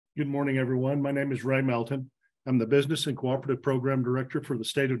Good morning, everyone. My name is Ray Melton. I'm the Business and Cooperative Program Director for the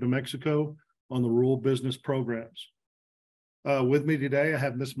state of New Mexico on the Rural Business Programs. With me today, I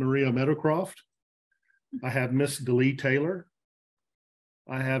have Miss Maria Meadowcroft. I have Miss Delee Taylor.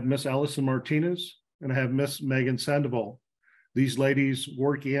 I have Miss Allison Martinez, and I have Miss Megan Sandoval. These ladies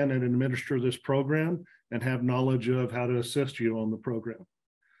work in and administer this program and have knowledge of how to assist you on the program.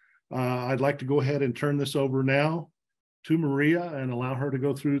 I'd like to go ahead and turn this over now to Maria and allow her to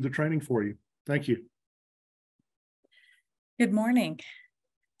go through the training for you. Thank you. Good morning.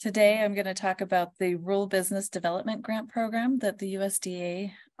 Today, I'm going to talk about the Rural Business Development Grant Program that the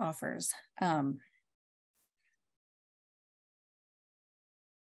USDA offers. Our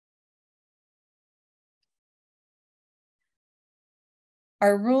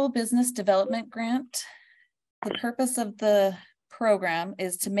Rural Business Development Grant, the purpose of the program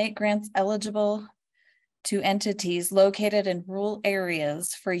is to make grants eligible to entities located in rural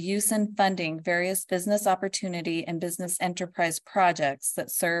areas for use in funding various business opportunity and business enterprise projects that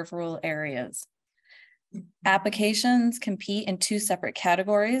serve rural areas. Applications compete in two separate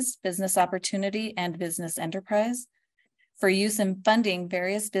categories, business opportunity and business enterprise, for use in funding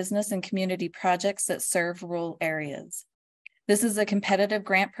various business and community projects that serve rural areas. This is a competitive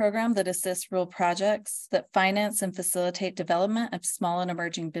grant program that assists rural projects that finance and facilitate development of small and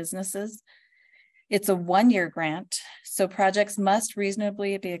emerging businesses. It's a one-year grant, so projects must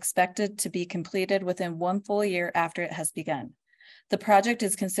reasonably be expected to be completed within 1 full year after it has begun. The project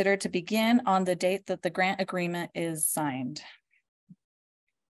is considered to begin on the date that the grant agreement is signed.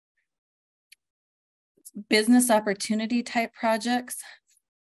 Business opportunity type projects.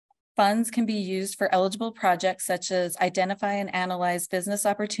 Funds can be used for eligible projects such as identify and analyze business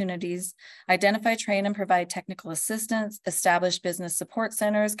opportunities, identify, train, and provide technical assistance, establish business support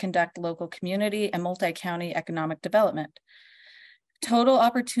centers, conduct local community and multi-county economic development. Total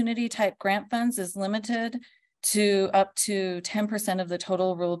opportunity type grant funds is limited to up to 10% of the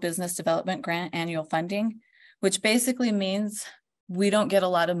total rural business development grant annual funding, which basically means we don't get a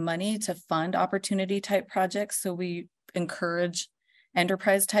lot of money to fund opportunity type projects, so we encourage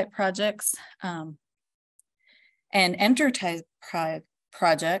enterprise type projects. And enterprise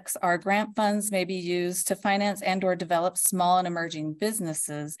projects, our grant funds may be used to finance and or develop small and emerging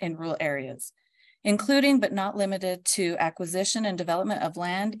businesses in rural areas, including but not limited to acquisition and development of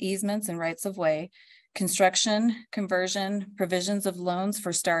land, easements and rights of way, construction, conversion, provisions of loans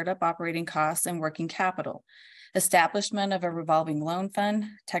for startup operating costs and working capital, establishment of a revolving loan fund,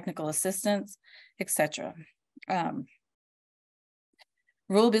 technical assistance, etc.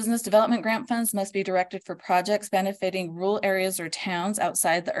 Rural business development grant funds must be directed for projects benefiting rural areas or towns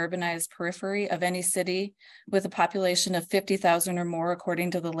outside the urbanized periphery of any city with a population of 50,000 or more,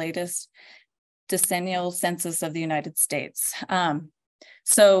 according to the latest decennial census of the United States.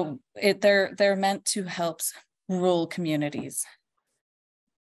 So they're meant to help rural communities.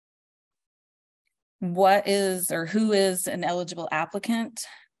 What is or who is an eligible applicant?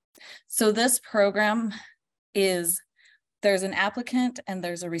 So this program is there's an applicant and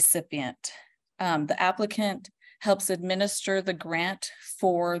there's a recipient. The applicant helps administer the grant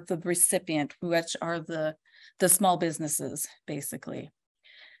for the recipient, which are the small businesses, basically.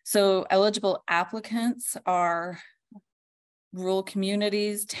 So eligible applicants are rural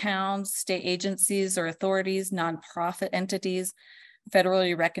communities, towns, state agencies or authorities, nonprofit entities,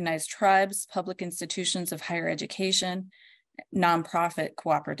 federally recognized tribes, public institutions of higher education, nonprofit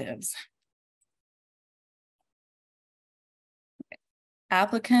cooperatives.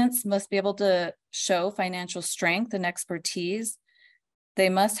 Applicants must be able to show financial strength and expertise. They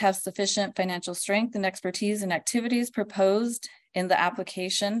must have sufficient financial strength and expertise in activities proposed in the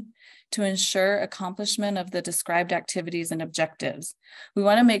application to ensure accomplishment of the described activities and objectives. We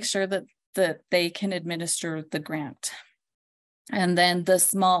want to make sure that they can administer the grant. And then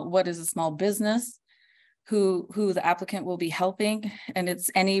what is a small business? Who the applicant will be helping, and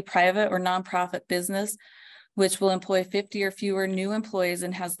it's any private or nonprofit business which will employ 50 or fewer new employees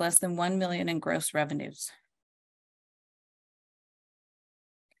and has less than 1 million in gross revenues.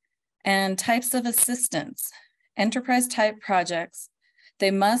 And types of assistance. Enterprise type projects,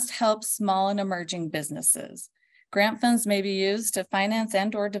 they must help small and emerging businesses. Grant funds may be used to finance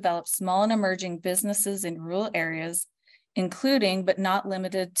and or develop small and emerging businesses in rural areas, including but not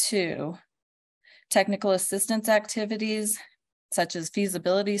limited to technical assistance activities, such as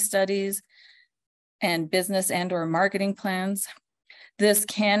feasibility studies, and business and or marketing plans. This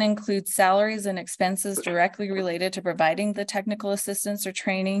can include salaries and expenses directly related to providing the technical assistance or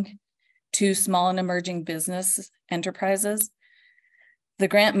training to small and emerging business enterprises. The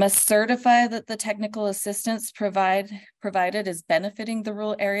grant must certify that the technical assistance provided is benefiting the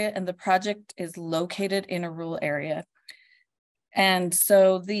rural area and the project is located in a rural area. And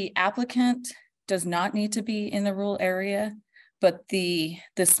so the applicant does not need to be in the rural area, but the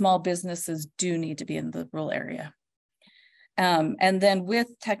small businesses do need to be in the rural area. And then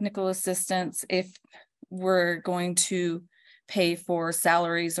with technical assistance, if we're going to pay for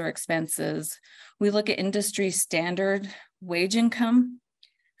salaries or expenses, we look at industry standard wage income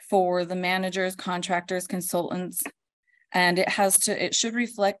for the managers, contractors, consultants, and it should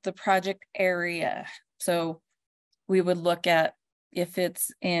reflect the project area. So we would look at, if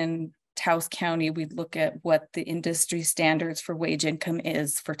it's in Taos County, we'd look at what the industry standards for wage income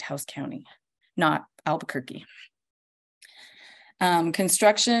is for Taos County, not Albuquerque.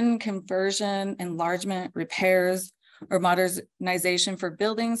 Construction, conversion, enlargement, repairs, or modernization for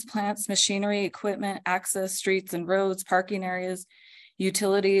buildings, plants, machinery, equipment, access, streets and roads, parking areas,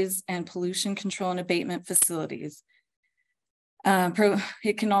 utilities, and pollution control and abatement facilities.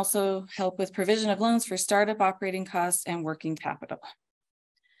 It can also help with provision of loans for startup operating costs and working capital.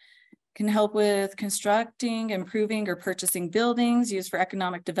 Can help with constructing, improving, or purchasing buildings used for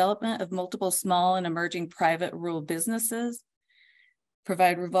economic development of multiple small and emerging private rural businesses.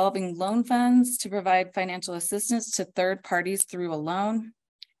 Provide revolving loan funds to provide financial assistance to third parties through a loan.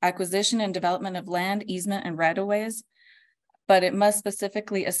 Acquisition and development of land, easement, and right-of-ways. But it must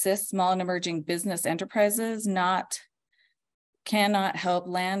specifically assist small and emerging business enterprises, cannot help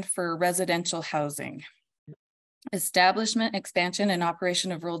land for residential housing. Establishment, expansion, and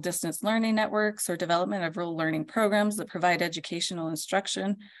operation of rural distance learning networks or development of rural learning programs that provide educational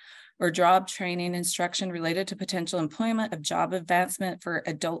instruction or job training instruction related to potential employment of job advancement for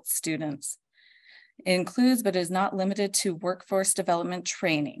adult students. It includes, but is not limited to, workforce development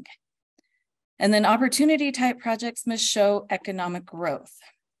training. And then opportunity type projects must show economic growth.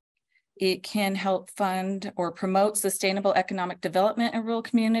 It can help fund or promote sustainable economic development in rural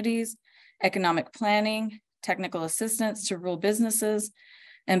communities, economic planning, technical assistance to rural businesses,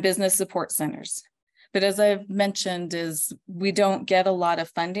 and business support centers. But as I've mentioned, we don't get a lot of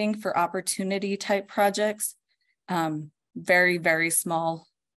funding for opportunity type projects, very, very small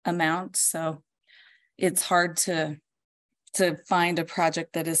amount. So it's hard to find a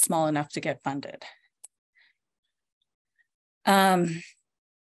project that is small enough to get funded.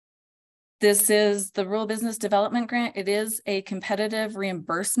 This is the Rural Business Development Grant. It is a competitive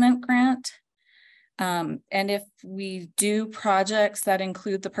reimbursement grant. And if we do projects that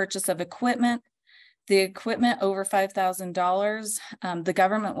include the purchase of equipment, the equipment over $5,000, the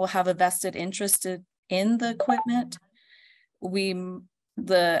government will have a vested interest in the equipment.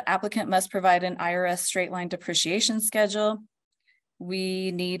 The applicant must provide an IRS straight line depreciation schedule.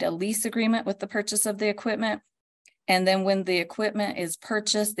 We need a lease agreement with the purchase of the equipment. And then when the equipment is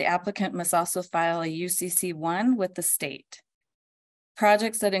purchased, the applicant must also file a UCC-1 with the state.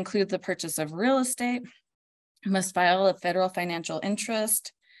 Projects that include the purchase of real estate must file a federal financial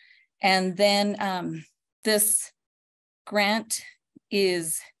interest. And then this grant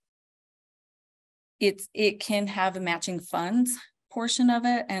it can have a matching funds portion of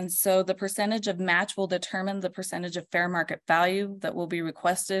it. And so the percentage of match will determine the percentage of fair market value that will be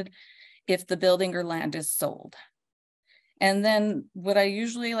requested if the building or land is sold. And then what I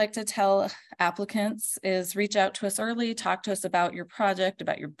usually like to tell applicants is reach out to us early, talk to us about your project,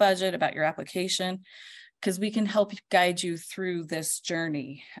 about your budget, about your application, because we can help guide you through this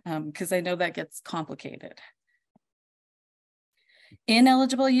journey, because I know that gets complicated.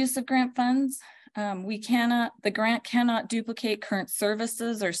 Ineligible use of grant funds. The grant cannot duplicate current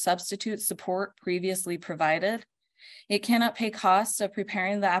services or substitute support previously provided. It cannot pay costs of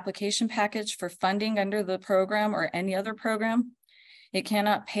preparing the application package for funding under the program or any other program. It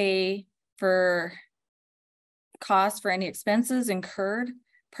cannot pay for costs for any expenses incurred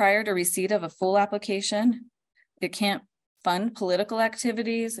prior to receipt of a full application. It can't fund political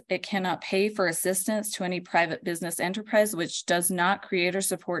activities. It cannot pay for assistance to any private business enterprise which does not create or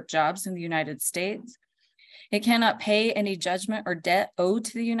support jobs in the United States. It cannot pay any judgment or debt owed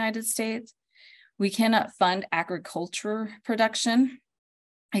to the United States. We cannot fund agriculture production.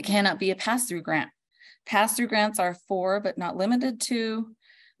 It cannot be a pass-through grant. Pass-through grants are for, but not limited to,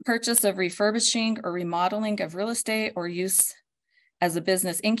 purchase of refurbishing or remodeling of real estate or use as a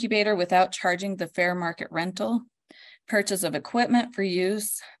business incubator without charging the fair market rental, purchase of equipment for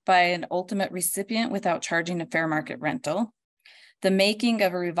use by an ultimate recipient without charging a fair market rental, the making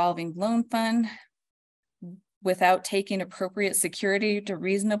of a revolving loan fund without taking appropriate security to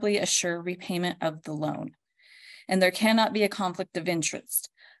reasonably assure repayment of the loan. And there cannot be a conflict of interest.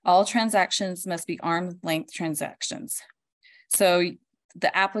 All transactions must be arm's length transactions. So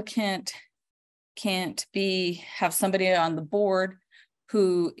the applicant can't have somebody on the board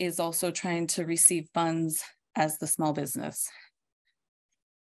who is also trying to receive funds as the small business.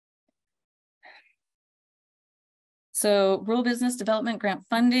 So rural business development grant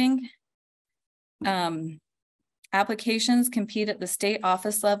funding. Applications compete at the state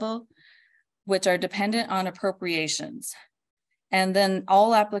office level, which are dependent on appropriations. And then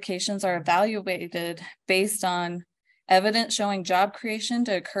all applications are evaluated based on evidence showing job creation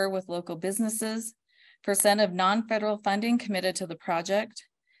to occur with local businesses, percent of non-federal funding committed to the project,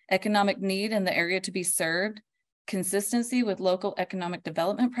 economic need in the area to be served, consistency with local economic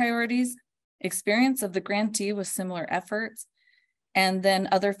development priorities, experience of the grantee with similar efforts, and then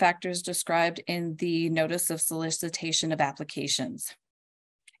other factors described in the notice of solicitation of applications.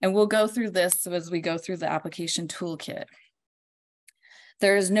 And we'll go through this as we go through the application toolkit.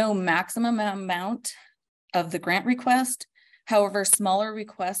 There is no maximum amount of the grant request. However, smaller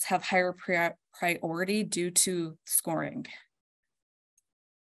requests have higher priority due to scoring.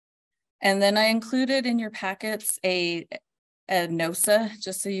 And then I included in your packets a NOSA,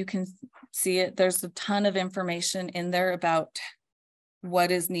 just so you can see it. There's a ton of information in there about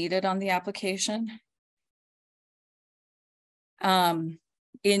what is needed on the application.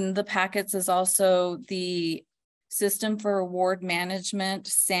 In the packets is also the System for Award Management,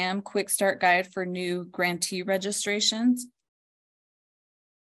 SAM Quick Start Guide for new grantee registrations.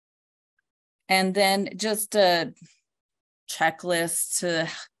 And then just a checklist to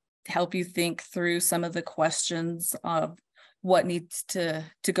help you think through some of the questions of what needs to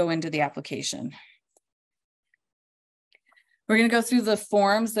go into the application. We're going to go through the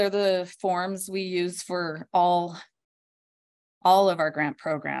forms. They're the forms we use for all of our grant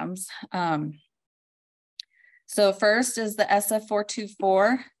programs. So first is the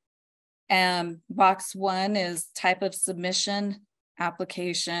SF424. Box 1 is type of submission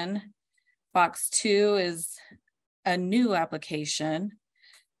application. Box 2 is a new application.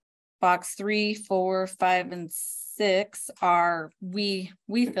 Box 3, 4, 5, and 6 are we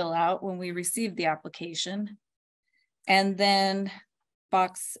fill out when we receive the application. And then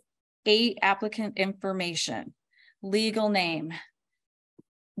box 8, applicant information, legal name.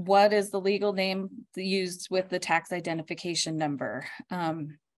 What is the legal name used with the tax identification number?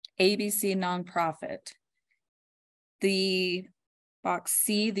 ABC nonprofit. The box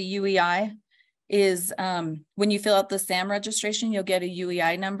C, the UEI, is when you fill out the SAM registration, you'll get a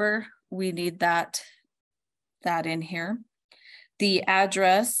UEI number. We need that in here. The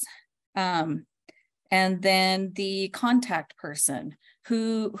address, and then the contact person.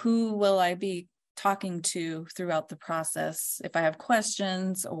 Who will I be talking to throughout the process if I have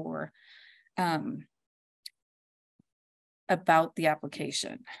questions or about the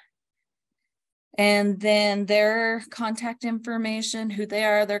application. And then their contact information, who they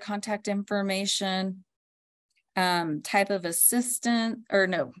are, their contact information, type of assistant, or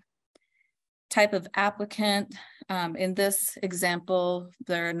no, type of applicant. In this example,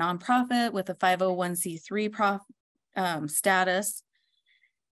 they're a nonprofit with a 501c3 status.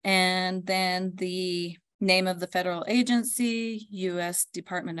 And then the name of the federal agency, U.S.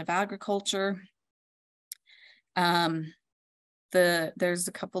 Department of Agriculture. There's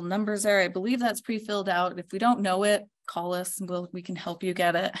a couple numbers there. I believe that's pre-filled out. If we don't know it, call us and we can help you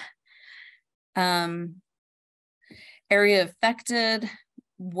get it. Area affected,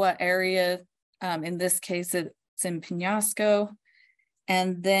 what area, in this case, it's in Penasco.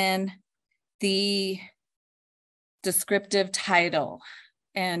 And then the descriptive title.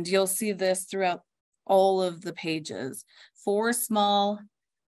 And you'll see this throughout all of the pages. For small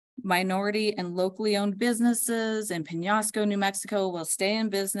minority and locally owned businesses in Penasco, New Mexico will stay in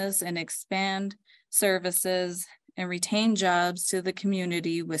business and expand services and retain jobs to the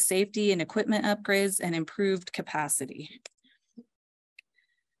community with safety and equipment upgrades and improved capacity.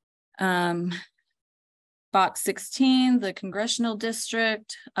 Box 16, the congressional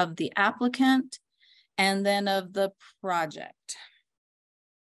district of the applicant and then of the project.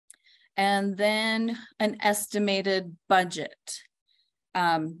 And then an estimated budget.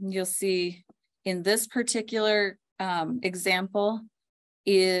 You'll see in this particular example,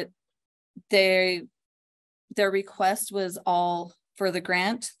 their request was all for the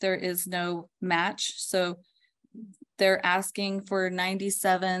grant. There is no match. So they're asking for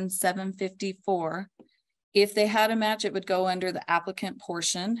 $97,754. If they had a match, it would go under the applicant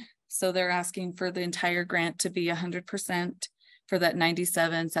portion. So they're asking for the entire grant to be 100% for that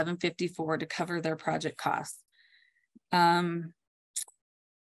 $97,754 to cover their project costs.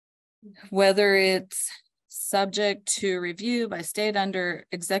 Whether it's subject to review by state under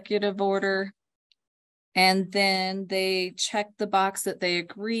executive order, And then they check the box that they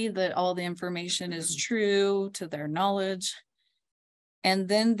agree that all the information is true to their knowledge. And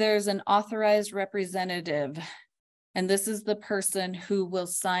then there's an authorized representative. And this is the person who will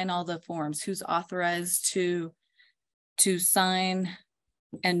sign all the forms, who's authorized to sign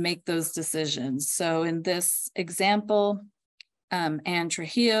and make those decisions. So in this example, Ann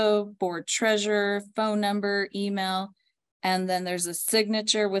Trujillo, board treasurer, phone number, email, and then there's a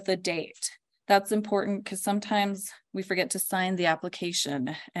signature with a date. That's important because sometimes we forget to sign the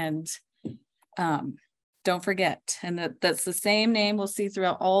application, and don't forget. And that's the same name we'll see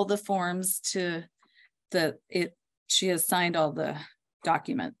throughout all the forms she has signed all the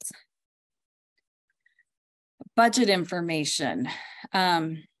documents. Budget information.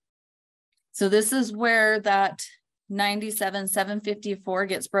 So this is where that 97,754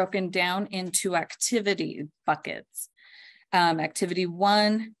 gets broken down into activity buckets. Activity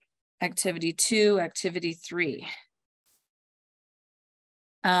 1, activity 2, activity 3.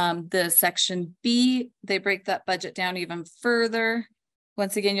 The section B, they break that budget down even further.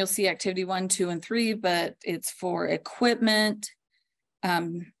 Once again, you'll see activity 1, 2, and 3, but it's for equipment,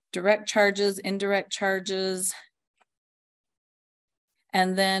 direct charges, indirect charges.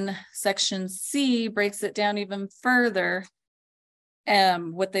 And then section C breaks it down even further.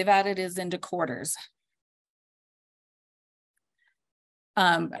 What they've added is into quarters.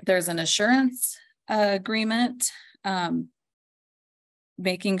 There's an assurance agreement,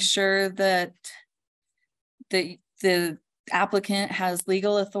 making sure that the applicant has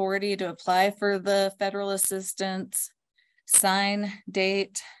legal authority to apply for the federal assistance. Sign,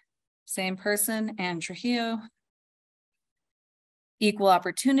 date, same person, Ann Trujillo. Equal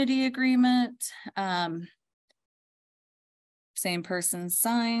opportunity agreement, same person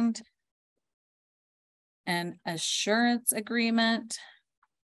signed. An assurance agreement,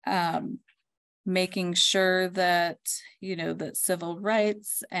 making sure that, that civil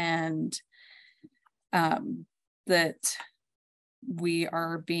rights and that we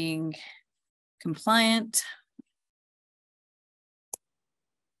are being compliant.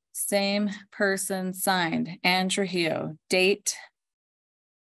 Same person signed, Ann Trujillo, date.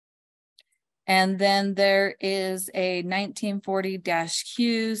 And then there is a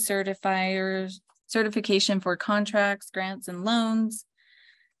 1940-Q certification for contracts, grants, and loans,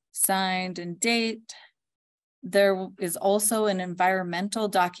 signed and date. There is also an environmental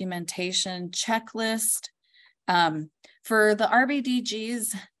documentation checklist. For the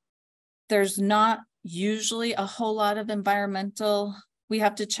RBDGs, there's not usually a whole lot of environmental we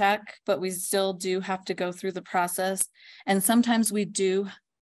have to check, but we still do have to go through the process. And sometimes we do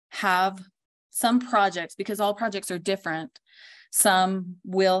have some projects, because all projects are different, some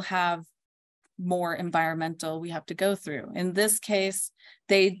will have more environmental we have to go through. In this case,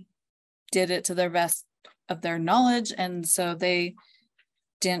 they did it to their best of their knowledge, and so they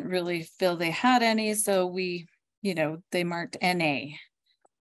didn't really feel they had any, so we, they marked NA.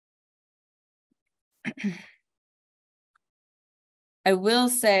 I will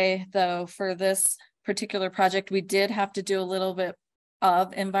say, though, for this particular project, we did have to do a little bit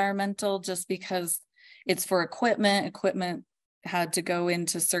of environmental, just because it's for equipment had to go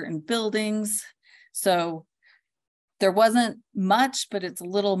into certain buildings, so there wasn't much, but it's a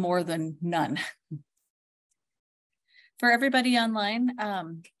little more than none. For everybody online,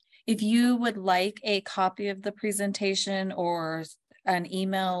 if you would like a copy of the presentation or an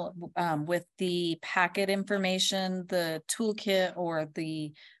email with the packet information, the toolkit, or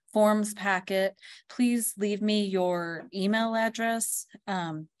the forms packet, please leave me your email address,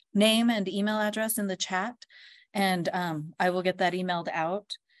 name and email address in the chat, and I will get that emailed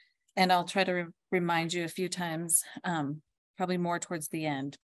out, and I'll try to remind you a few times, probably more towards the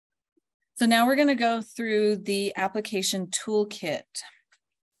end. So now we're going to go through the application toolkit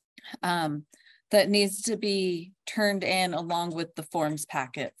that needs to be turned in along with the forms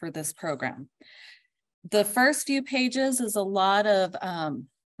packet for this program. The first few pages is a lot of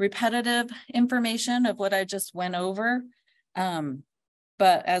repetitive information of what I just went over.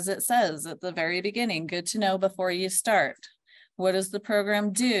 But as it says at the very beginning, good to know before you start. What does the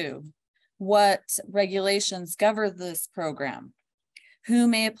program do? What regulations govern this program? Who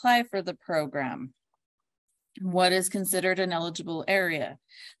may apply for the program? What is considered an eligible area?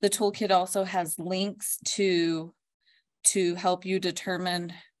 The toolkit also has links to help you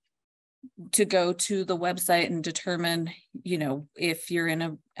determine, to go to the website and determine, if you're in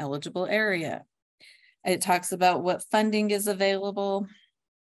an eligible area. It talks about what funding is available,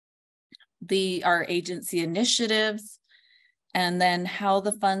 our agency initiatives, and then how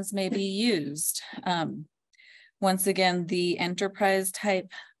the funds may be used. Once again, the enterprise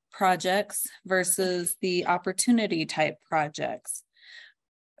type projects versus the opportunity type projects.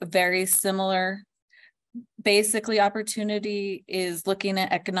 Very similar. Basically, opportunity is looking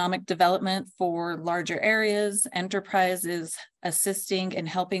at economic development for larger areas. Enterprise is assisting and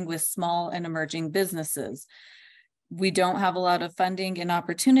helping with small and emerging businesses. We don't have a lot of funding in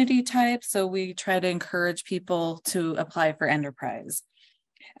opportunity type, so we try to encourage people to apply for enterprise.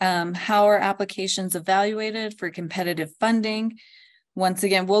 How are applications evaluated for competitive funding? Once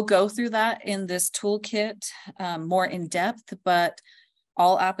again, we'll go through that in this toolkit more in depth, but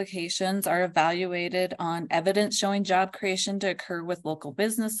all applications are evaluated on evidence showing job creation to occur with local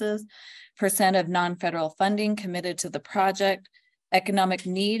businesses, percent of non-federal funding committed to the project, economic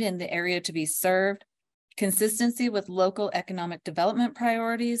need in the area to be served, consistency with local economic development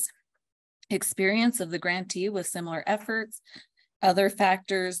priorities, experience of the grantee with similar efforts, other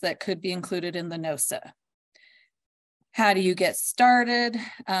factors that could be included in the NOSA. How do you get started?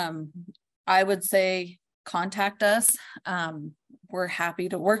 I would say contact us. We're happy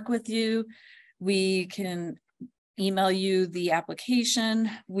to work with you. We can email you the application.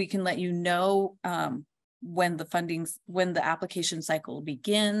 We can let you know when the application cycle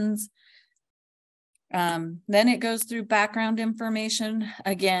begins. Then it goes through background information.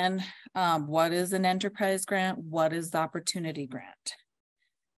 Again, what is an enterprise grant? What is the opportunity grant?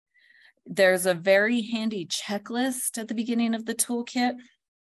 There's a very handy checklist at the beginning of the toolkit.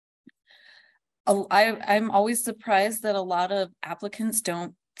 I'm always surprised that a lot of applicants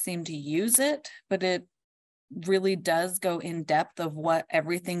don't seem to use it, but it really does go in depth of what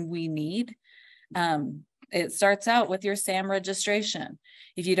everything we need. It starts out with your SAM registration.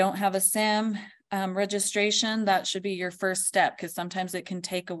 If you don't have a SAM registration, that should be your first step, because sometimes it can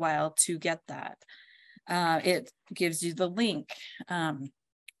take a while to get that. It gives you the link.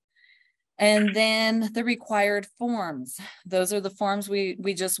 And then the required forms. Those are the forms we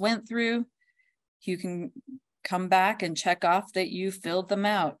just went through. You can come back and check off that you filled them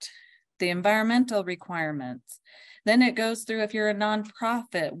out. The environmental requirements. Then it goes through, if you're a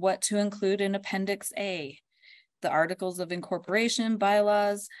nonprofit, what to include in Appendix A. The articles of incorporation,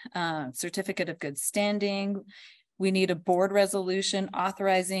 bylaws, certificate of good standing. We need a board resolution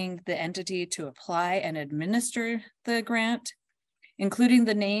authorizing the entity to apply and administer the grant, including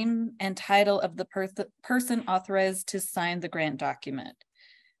the name and title of the person authorized to sign the grant document.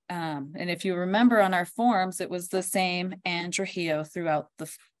 And if you remember on our forms, it was the same and Trujillo throughout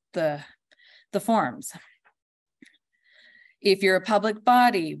the forms. If you're a public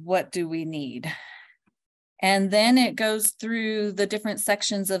body, what do we need? And then it goes through the different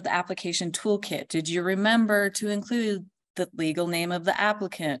sections of the application toolkit. Did you remember to include the legal name of the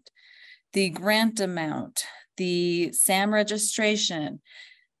applicant, the grant amount, the SAM registration?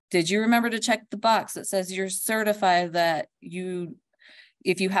 Did you remember to check the box that says you're certified that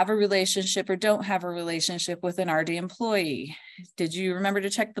if you have a relationship or don't have a relationship with an RD employee? Did you remember to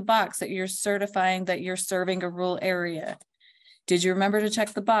check the box that you're certifying that you're serving a rural area? Did you remember to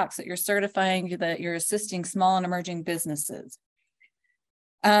check the box that you're certifying that you're assisting small and emerging businesses?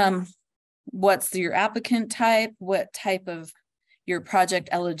 What's your applicant type? What type of your project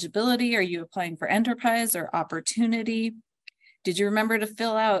eligibility? Are you applying for enterprise or opportunity? Did you remember to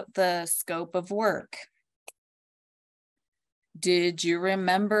fill out the scope of work? Did you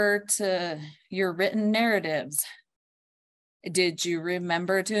remember your written narratives? Did you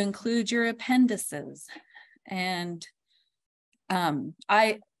remember to include your appendices? And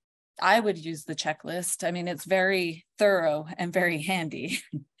I would use the checklist. I mean, it's very thorough and very handy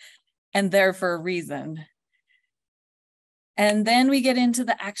and there for a reason. And then we get into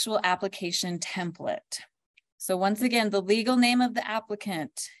the actual application template. So once again, the legal name of the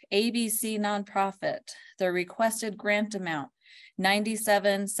applicant, ABC nonprofit, the requested grant amount,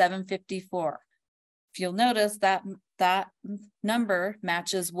 $97,754. If you'll notice that number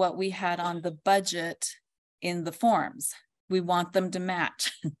matches what we had on the budget in the forms. We want them to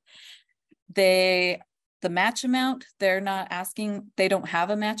match. The match amount, they're not asking, they don't have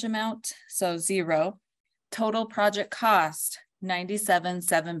a match amount, so 0. Total project cost,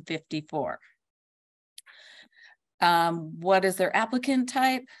 $97,754. What is their applicant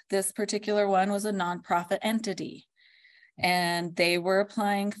type? This particular one was a nonprofit entity, and they were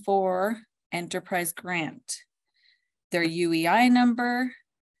applying for enterprise grant. Their UEI number,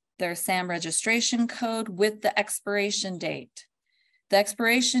 their SAM registration code with the expiration date. The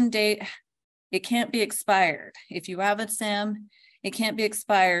expiration date, it can't be expired. If you have a SAM, it can't be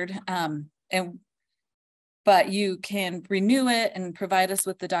expired, but you can renew it and provide us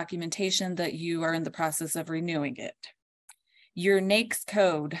with the documentation that you are in the process of renewing it. Your NAICS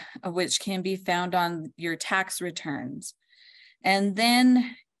code, which can be found on your tax returns. And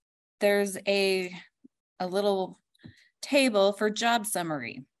then there's a little table for job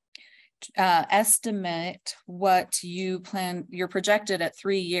summary. Estimate what you're projected at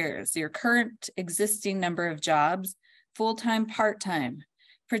 3 years, your current existing number of jobs, full-time, part-time,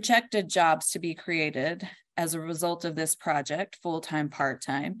 projected jobs to be created as a result of this project, full-time,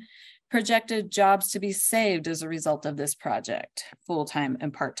 part-time, projected jobs to be saved as a result of this project, full-time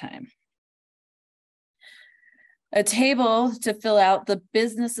and part-time. A table to fill out the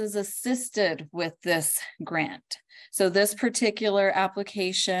businesses assisted with this grant. So this particular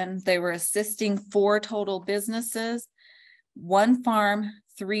application, they were assisting 4 total businesses, 1 farm,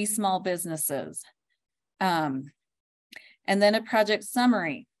 3 small businesses. And then a project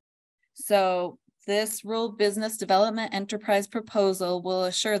summary. So this rural business development enterprise proposal will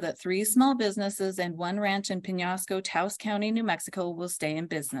assure that 3 small businesses and 1 ranch in Penasco, Taos County, New Mexico will stay in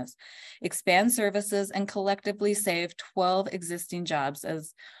business, expand services, and collectively save 12 existing jobs,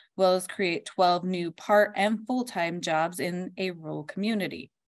 as well as create 12 new part and full-time jobs in a rural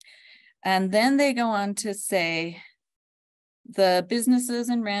community. And then they go on to say, the businesses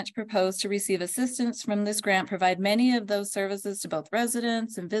and ranch propose to receive assistance from this grant, provide many of those services to both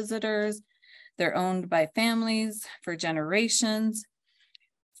residents and visitors. They're owned by families for generations.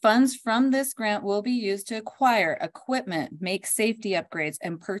 Funds from this grant will be used to acquire equipment, make safety upgrades,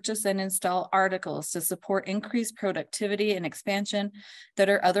 and purchase and install articles to support increased productivity and expansion that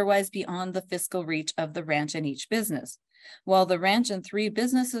are otherwise beyond the fiscal reach of the ranch and each business. While the ranch and 3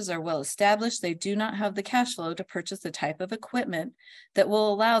 businesses are well established, they do not have the cash flow to purchase the type of equipment that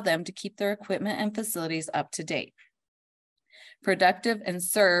will allow them to keep their equipment and facilities up to date, productive, and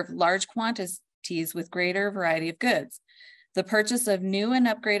serve large quantities with greater variety of goods. The purchase of new and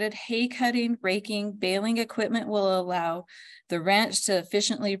upgraded hay cutting, raking, baling equipment will allow the ranch to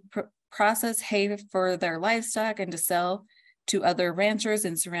efficiently process hay for their livestock and to sell to other ranchers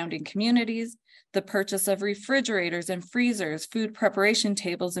in surrounding communities. The purchase of refrigerators and freezers, food preparation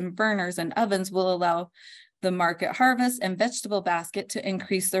tables and burners and ovens will allow the market harvest and vegetable basket to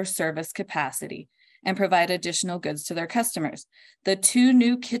increase their service capacity and provide additional goods to their customers. The 2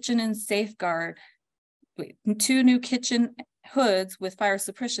 new kitchen hoods with fire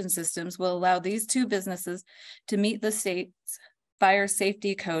suppression systems will allow these 2 businesses to meet the state's fire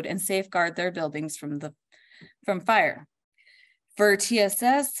safety code and safeguard their buildings from fire. For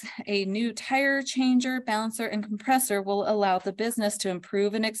TSS, a new tire changer, balancer, and compressor will allow the business to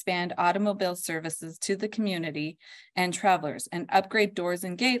improve and expand automobile services to the community and travelers, and upgrade doors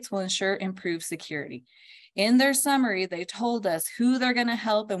and gates will ensure improved security. In their summary, they told us who they're going to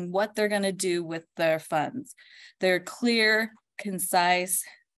help and what they're going to do with their funds. They're clear, concise.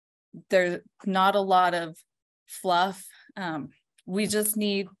 There's not a lot of fluff. We just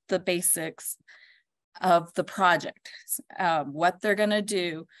need the basics of the project, what they're going to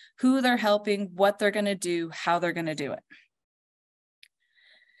do, who they're helping, what they're going to do, how they're going to do it.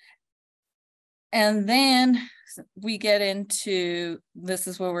 And then we get into, this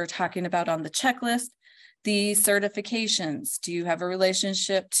is what we're talking about on the checklist, the certifications. Do you have a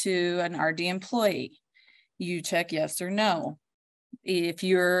relationship to an RD employee? You check yes or no. If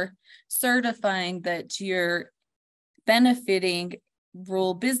you're certifying that you're benefiting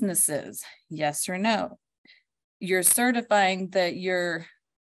rural businesses, yes or no. You're certifying that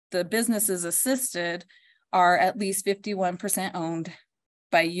the businesses assisted are at least 51% owned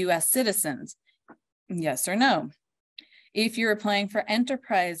by US citizens, yes or no. If you're applying for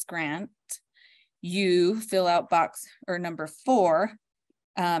enterprise grant, you fill out box or number 4.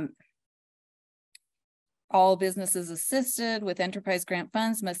 All businesses assisted with enterprise grant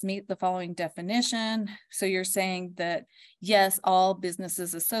funds must meet the following definition. So you're saying that, yes, all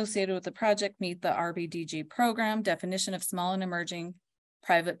businesses associated with the project meet the RBDG program definition of small and emerging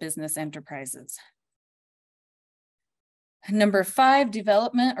private business enterprises. Number 5,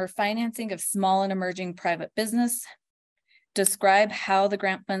 development or financing of small and emerging private business. Describe how the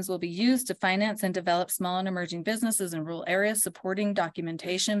grant funds will be used to finance and develop small and emerging businesses in rural areas. Supporting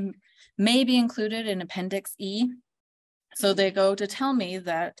documentation may be included in Appendix E. So they go to tell me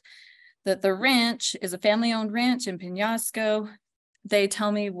that the ranch is a family-owned ranch in Penasco. They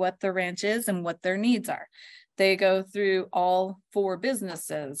tell me what the ranch is and what their needs are. They go through all 4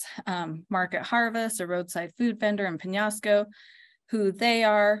 businesses, Market Harvest, a roadside food vendor in Penasco, who they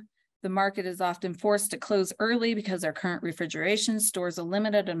are. The market is often forced to close early because their current refrigeration stores a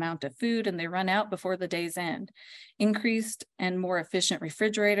limited amount of food and they run out before the day's end. Increased and more efficient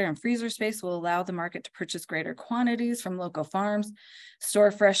refrigerator and freezer space will allow the market to purchase greater quantities from local farms,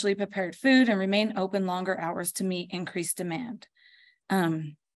 store freshly prepared food, and remain open longer hours to meet increased demand.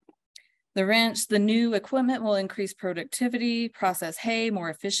 The new equipment will increase productivity, process hay more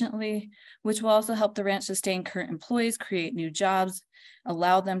efficiently, which will also help the ranch sustain current employees, create new jobs,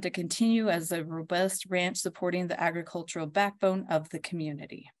 allow them to continue as a robust ranch supporting the agricultural backbone of the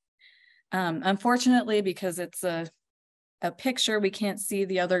community. Unfortunately, because it's a picture, we can't see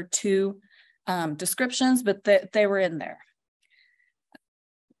the other two descriptions, but they were in there.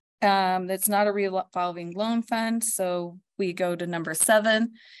 It's not a revolving loan fund, so we go to number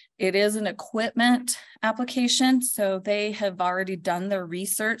 7. It is an equipment application, so they have already done their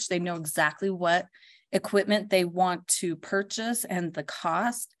research. They know exactly what equipment they want to purchase and the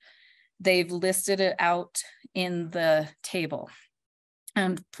cost. They've listed it out in the table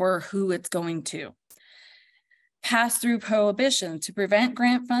and for who it's going to. Pass-through prohibition. To prevent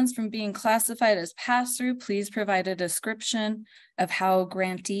grant funds from being classified as pass-through, please provide a description of how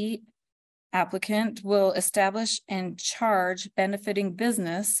grantee applicant will establish and charge benefiting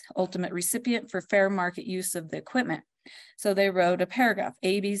business, ultimate recipient, for fair market use of the equipment. So they wrote a paragraph.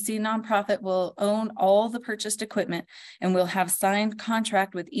 ABC nonprofit will own all the purchased equipment and will have signed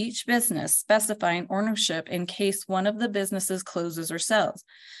contract with each business specifying ownership in case one of the businesses closes or sells.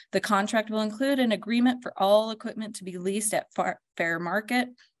 The contract will include an agreement for all equipment to be leased at fair market.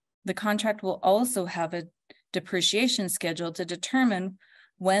 The contract will also have a depreciation schedule to determine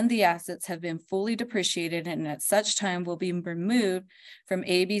when the assets have been fully depreciated and at such time will be removed from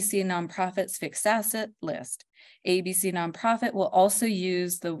ABC nonprofit's fixed asset list. ABC nonprofit will also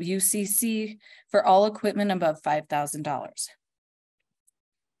use the UCC for all equipment above $5,000.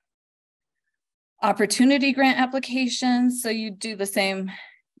 Opportunity grant applications. So you do the same,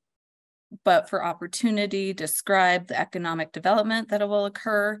 but for opportunity, describe the economic development that will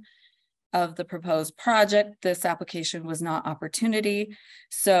occur of the proposed project. This application was not opportunity.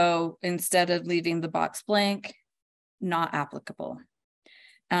 So instead of leaving the box blank, not applicable.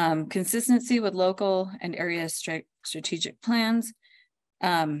 Consistency with local and area strategic plans.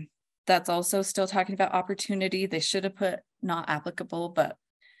 That's also still talking about opportunity. They should have put not applicable, but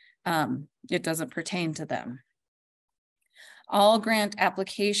it doesn't pertain to them. All grant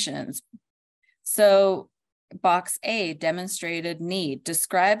applications. So box A, demonstrated need.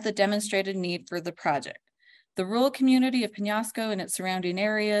 Describe the demonstrated need for the project. The rural community of Penasco and its surrounding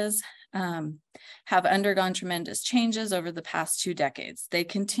areas have undergone tremendous changes over the past 2 decades. They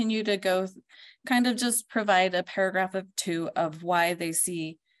continue to go kind of just provide a paragraph or 2 of why they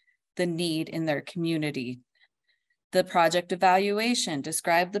see the need in their community. The project evaluation.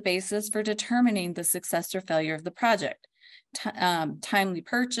 Describe the basis for determining the success or failure of the project. Timely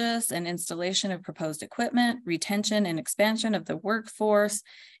purchase and installation of proposed equipment, retention and expansion of the workforce,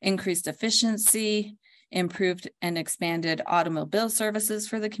 increased efficiency, improved and expanded automobile services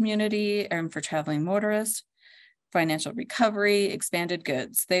for the community and for traveling motorists, financial recovery, expanded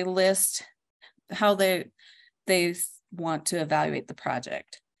goods. They list how they want to evaluate the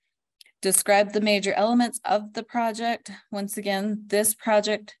project. Describe the major elements of the project. Once again, this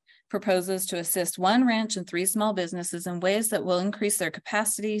project proposes to assist 1 ranch and 3 small businesses in ways that will increase their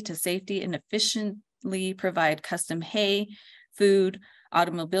capacity to safety and efficiently provide custom hay, food,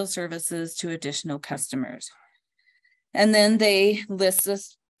 automobile services to additional customers. And then they list the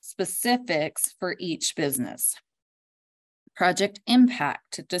specifics for each business. Project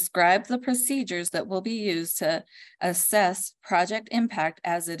impact. To describe the procedures that will be used to assess project impact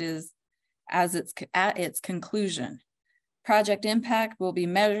at its conclusion. Project impact will be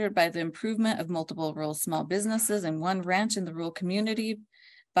measured by the improvement of multiple rural small businesses and 1 ranch in the rural community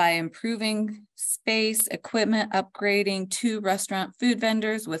by improving space, equipment, upgrading 2 restaurant food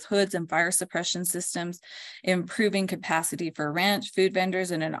vendors with hoods and fire suppression systems, improving capacity for ranch food vendors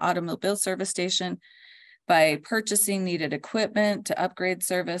and an automobile service station, by purchasing needed equipment to upgrade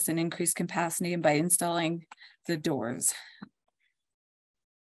service and increase capacity, and by installing the doors.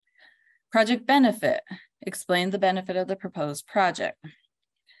 Project benefit. Explain the benefit of the proposed project.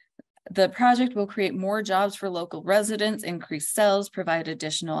 The project will create more jobs for local residents, increase sales, provide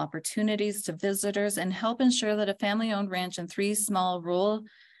additional opportunities to visitors, and help ensure that a family-owned ranch and 3 small rural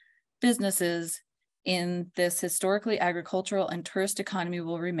businesses in this historically agricultural and tourist economy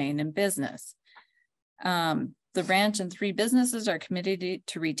will remain in business. The ranch and 3 businesses are committed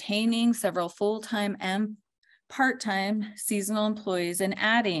to retaining several full-time and part-time seasonal employees and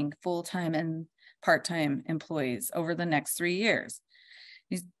adding full-time and part-time employees over the next 3 years.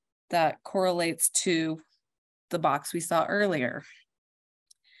 That correlates to the box we saw earlier.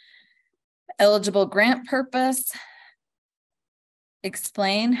 Eligible grant purpose.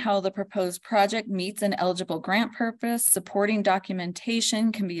 Explain how the proposed project meets an eligible grant purpose. Supporting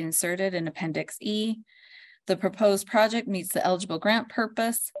documentation can be inserted in Appendix E. The proposed project meets the eligible grant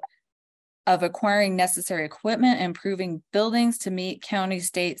purpose. of acquiring necessary equipment, improving buildings to meet county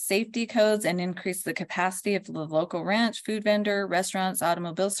state safety codes, and increase the capacity of the local ranch, food vendor, restaurants,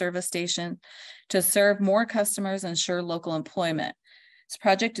 automobile service station to serve more customers and ensure local employment. This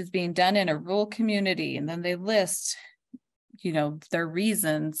project is being done in a rural community, and then they list, their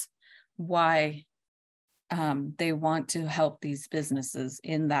reasons why they want to help these businesses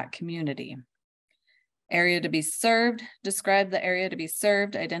in that community. Area to be served, describe the area to be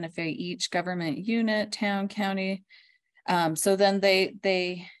served, identify each government unit, town, county. So then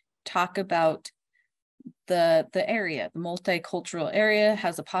they talk about the area. The multicultural area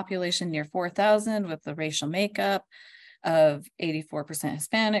has a population near 4,000 with the racial makeup of 84%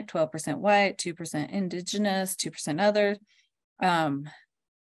 Hispanic, 12% white, 2% indigenous, 2% other.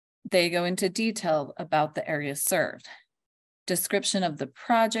 They go into detail about the area served. Description of the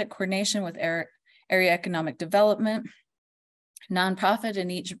project, coordination with area economic development. Nonprofit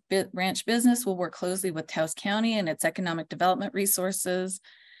in each ranch business will work closely with Taos County and its economic development resources.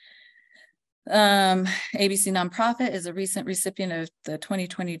 ABC Nonprofit is a recent recipient of the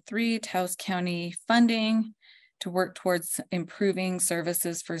 2023 Taos County funding to work towards improving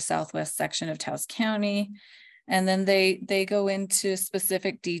services for Southwest section of Taos County. And then they go into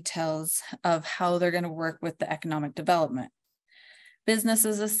specific details of how they're going to work with the economic development.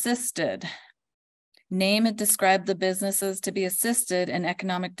 Businesses assisted. Name and describe the businesses to be assisted in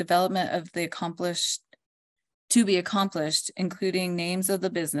economic development of the to be accomplished, including names of the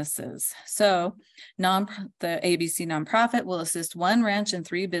businesses. So the ABC nonprofit will assist 1 ranch and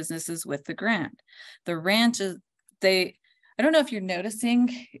 3 businesses with the grant. The ranch is, I don't know if you're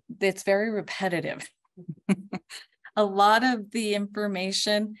noticing, it's very repetitive. A lot of the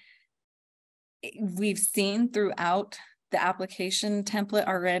information we've seen throughout the application template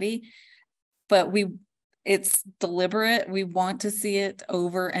already, but it's deliberate. We want to see it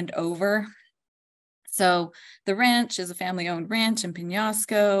over and over. So the ranch is a family-owned ranch in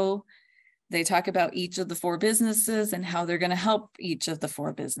Penasco. They talk about each of the 4 businesses and how they're going to help each of the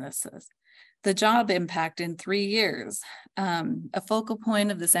 4 businesses. The job impact in 3 years. A focal point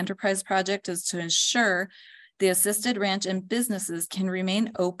of this enterprise project is to ensure the assisted ranch and businesses can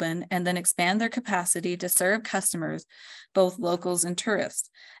remain open and then expand their capacity to serve customers, both locals and tourists.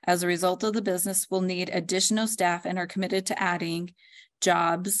 As a result of the business will need additional staff and are committed to adding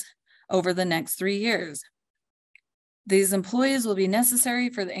jobs over the next 3 years. These employees will be necessary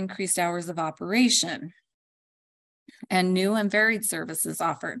for the increased hours of operation and new and varied services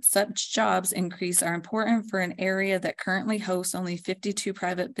offered. Such jobs increase are important for an area that currently hosts only 52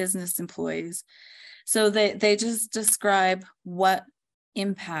 private business employees. So they just describe what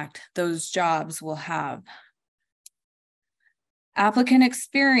impact those jobs will have. Applicant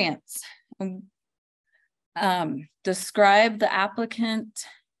experience. Describe the applicant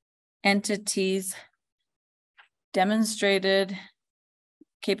entities' demonstrated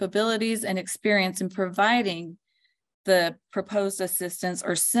capabilities and experience in providing the proposed assistance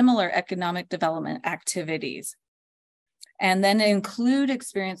or similar economic development activities. And then include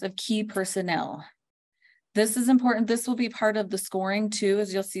experience of key personnel. This is important. This will be part of the scoring too,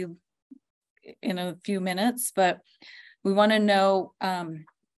 as you'll see in a few minutes, but we want to know,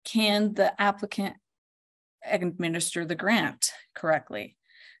 can the applicant administer the grant correctly?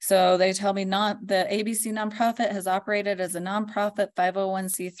 So they tell me the ABC nonprofit has operated as a nonprofit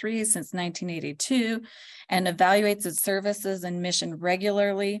 501c3 since 1982 and evaluates its services and mission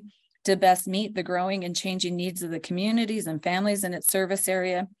regularly to best meet the growing and changing needs of the communities and families in its service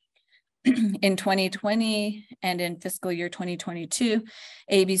area. In 2020 and in fiscal year 2022,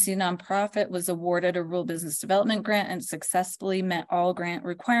 ABC nonprofit was awarded a rural business development grant and successfully met all grant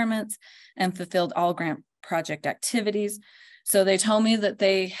requirements and fulfilled all grant project activities. So they told me that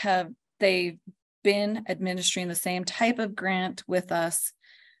they've been administering the same type of grant with us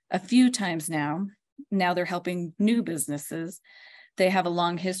a few times now. Now they're helping new businesses. They have a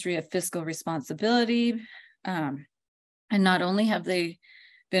long history of fiscal responsibility. And not only have they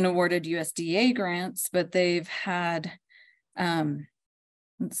been awarded USDA grants, but they've had, a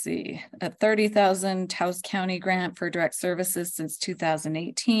 30,000 Taos County grant for direct services since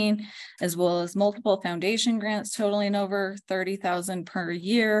 2018, as well as multiple foundation grants totaling over 30,000 per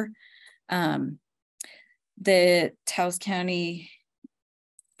year. The Taos County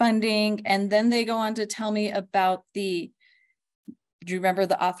funding, and then they go on to tell me about do you remember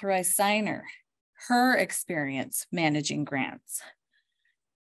the authorized signer, her experience managing grants.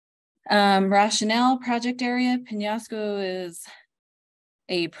 Rationale project area, Penasco is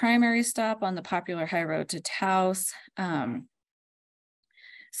a primary stop on the popular high road to Taos.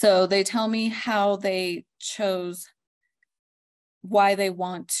 So they tell me how they chose, why they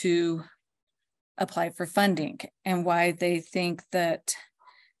want to apply for funding and why they think that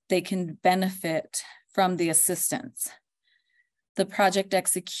they can benefit from the assistance. The project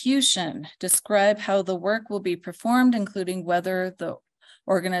execution, describe how the work will be performed, including whether the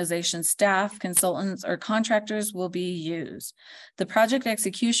organization staff, consultants, or contractors will be used. The project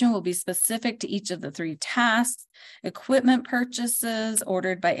execution will be specific to each of the 3 tasks: equipment purchases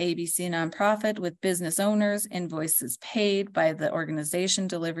ordered by ABC nonprofit with business owners, invoices paid by the organization,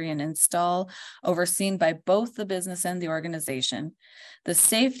 delivery and install overseen by both the business and the organization. The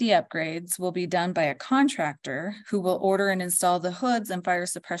safety upgrades will be done by a contractor who will order and install the hoods and fire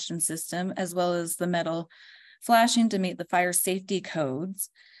suppression system, as well as the metal flashing to meet the fire safety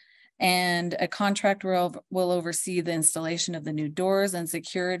codes. And a contractor will oversee the installation of the new doors and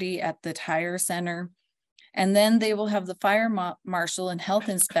security at the tire center. And then they will have the fire marshal and health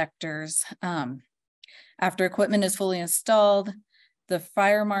inspectors. After equipment is fully installed, the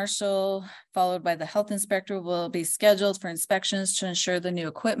fire marshal, followed by the health inspector, will be scheduled for inspections to ensure the new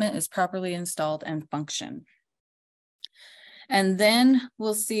equipment is properly installed and function. And then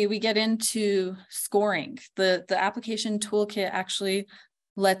we'll see, we get into scoring. The application toolkit actually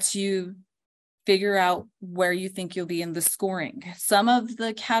lets you figure out where you think you'll be in the scoring. Some of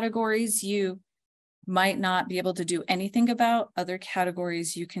the categories you might not be able to do anything about. Other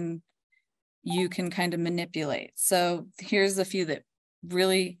categories you can kind of manipulate. So here's a few that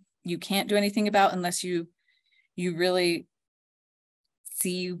really you can't do anything about unless you really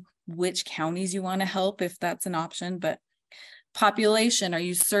see which counties you want to help, if that's an option. But population, are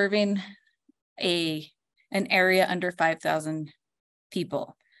you serving an area under 5,000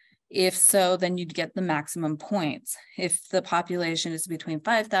 people? If so, then you'd get the maximum points. If the population is between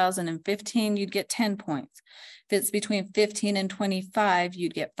 5,000 and 15, you'd get 10 points. If it's between 15 and 25,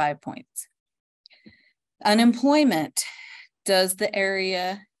 you'd get 5 points. Unemployment, does the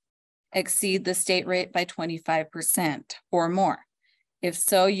area exceed the state rate by 25% or more? If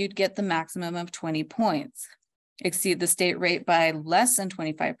so, you'd get the maximum of 20 points. Exceed the state rate by less than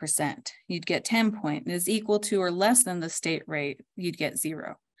 25%, you'd get 10 points. Is equal to or less than the state rate, you'd get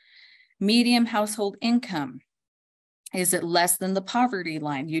 0. Medium household income, is it less than the poverty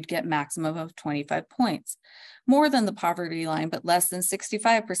line? You'd get maximum of 25 points. More than the poverty line, but less than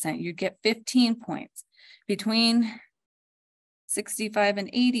 65%, you'd get 15 points. Between 65 and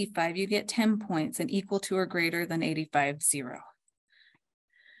 85, you get 10 points, and equal to or greater than 85, 0.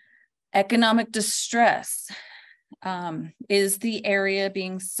 Economic distress. Is the area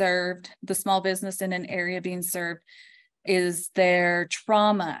being served, the small business in an area being served, is there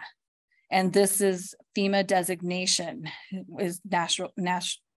trauma? And this is FEMA designation. Is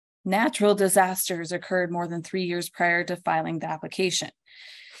natural disasters occurred more than 3 years prior to filing the application.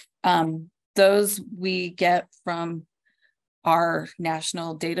 Those we get from our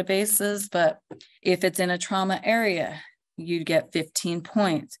national databases, but if it's in a trauma area, you'd get 15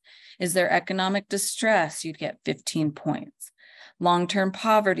 points. Is there economic distress? You'd get 15 points. Long-term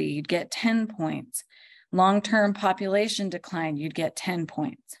poverty, you'd get 10 points. Long-term population decline, you'd get 10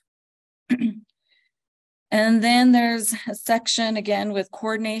 points. And then there's a section again with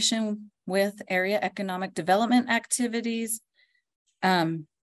coordination with area economic development activities.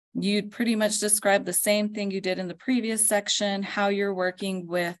 You'd pretty much describe the same thing you did in the previous section, how you're working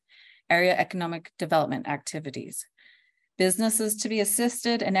with area economic development activities. Businesses to be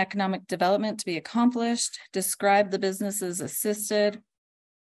assisted and economic development to be accomplished. Describe the businesses assisted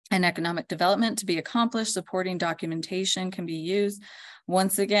and economic development to be accomplished. Supporting documentation can be used.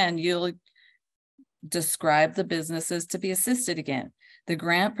 Once again, you'll describe the businesses to be assisted again. The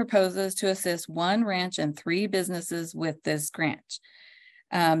grant proposes to assist 1 ranch and 3 businesses with this grant.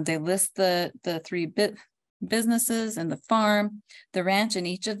 They list the 3 businesses and the farm. The ranch in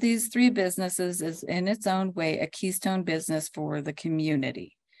each of these 3 businesses is in its own way a keystone business for the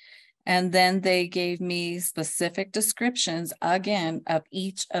community. And then they gave me specific descriptions again of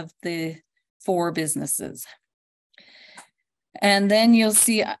each of the 4 businesses. And then you'll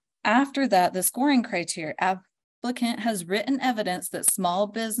see after that, the scoring criteria. Applicant has written evidence that small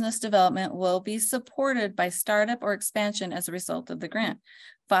business development will be supported by startup or expansion as a result of the grant.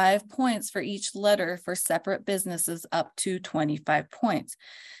 5 points for each letter for separate businesses, up to 25 points.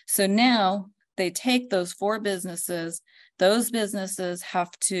 So now they take those 4 businesses, those businesses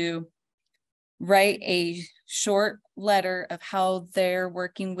have to write a short letter of how they're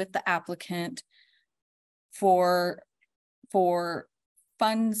working with the applicant for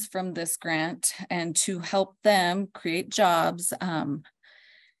funds from this grant and to help them create jobs.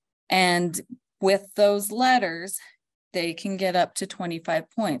 And with those letters, they can get up to 25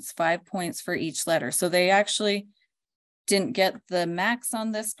 points, 5 points for each letter. So they actually didn't get the max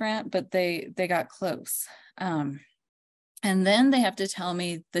on this grant, but they got close. And then they have to tell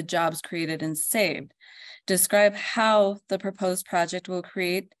me the jobs created and saved. Describe how the proposed project will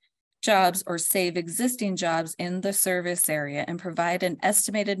create jobs or save existing jobs in the service area and provide an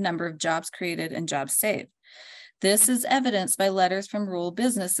estimated number of jobs created and jobs saved. This is evidenced by letters from rural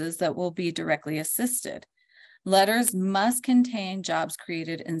businesses that will be directly assisted. Letters must contain jobs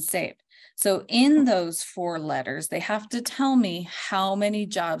created and saved. So in those 4 letters, they have to tell me how many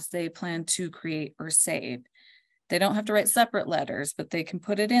jobs they plan to create or save. They don't have to write separate letters, but they can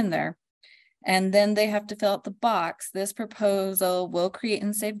put it in there. And then they have to fill out the box. This proposal will create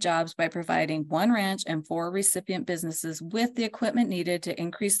and save jobs by providing 1 ranch and 4 recipient businesses with the equipment needed to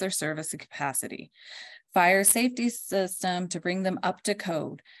increase their service capacity. Fire safety system to bring them up to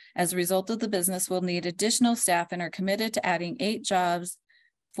code. As a result of the business will need additional staff and are committed to adding 8 jobs,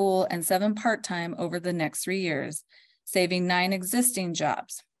 full and 7 part-time over the next 3 years, saving 9 existing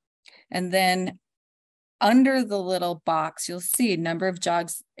jobs. And then under the little box, you'll see number of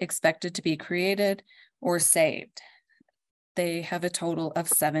jobs expected to be created or saved. They have a total of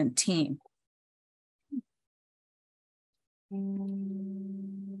 17.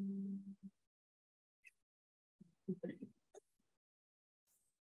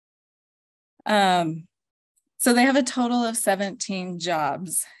 So they have a total of 17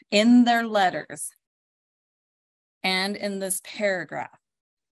 jobs in their letters and in this paragraph.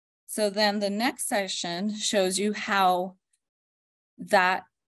 So then the next section shows you how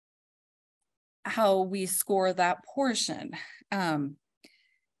we score that portion.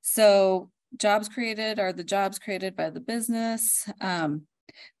 So jobs created are the jobs created by the business.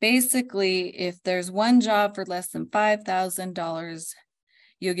 Basically, if there's 1 job for less than $5,000,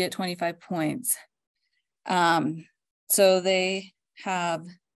 you'll get 25 points. So they have,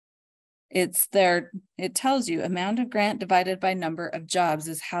 it tells you amount of grant divided by number of jobs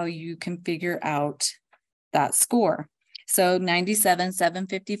is how you can figure out that score. So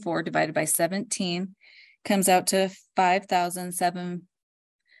 97,754 divided by 17 comes out to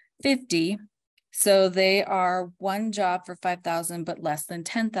 5,750. So they are 1 job for 5,000, but less than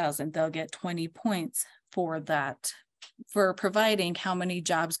 10,000. They'll get 20 points for that, for providing how many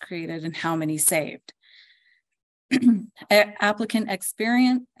jobs created and how many saved. Applicant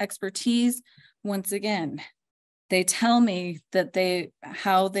expertise, once again, they tell me that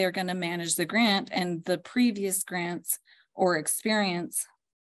how they're going to manage the grant and the previous grants or experience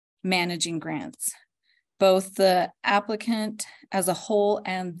managing grants, both the applicant as a whole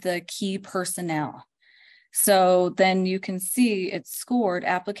and the key personnel. So then you can see it's scored,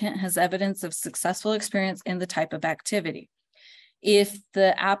 applicant has evidence of successful experience in the type of activity. If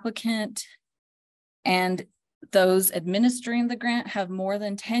the applicant and those administering the grant have more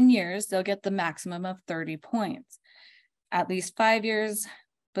than 10 years, they'll get the maximum of 30 points. At least 5 years,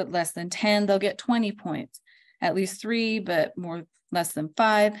 but less than 10, they'll get 20 points. At least 3, but less than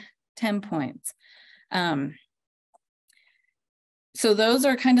 5, 10 points. So those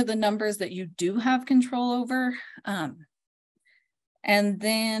are kind of the numbers that you do have control over. And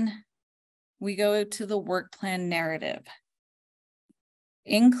then we go to the work plan narrative.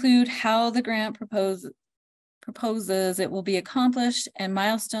 Include how the grant proposes it will be accomplished and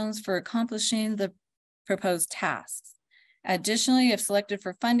milestones for accomplishing the proposed tasks. Additionally, if selected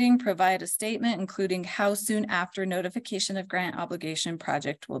for funding, provide a statement including how soon after notification of grant obligation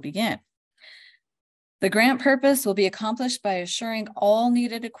project will begin. The grant purpose will be accomplished by assuring all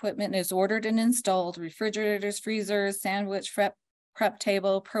needed equipment is ordered and installed: refrigerators, freezers, sandwich prep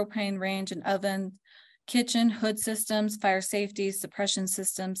table, propane range and oven, kitchen, hood systems, fire safety, suppression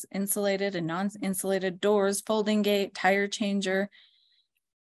systems, insulated and non-insulated doors, folding gate, tire changer,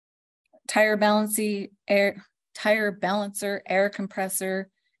 tire balancer, air compressor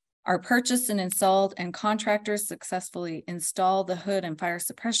are purchased and installed, and contractors successfully install the hood and fire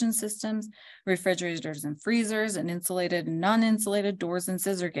suppression systems, refrigerators and freezers, and insulated and non-insulated doors and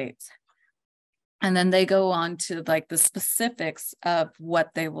scissor gates. And then they go on to like the specifics of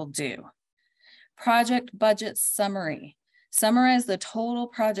what they will do. Project budget summary. Summarize the total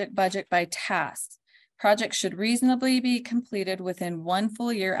project budget by tasks. Project should reasonably be completed within 1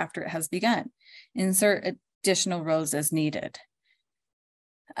 full year after it has begun. Insert additional rows as needed.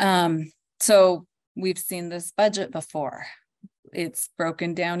 So we've seen this budget before. It's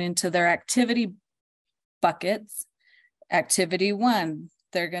broken down into their activity buckets. Activity 1,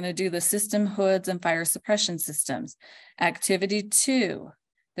 they're going to do the system hoods and fire suppression systems. Activity 2,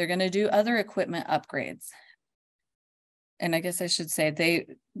 they're going to do other equipment upgrades. And I guess I should say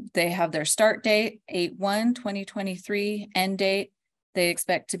they have their start date, 8/1/2023, end date. They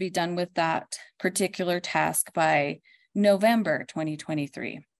expect to be done with that particular task by November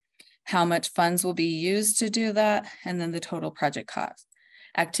 2023. How much funds will be used to do that, and then the total project cost.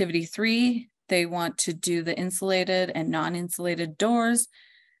 Activity 3, they want to do the insulated and non-insulated doors,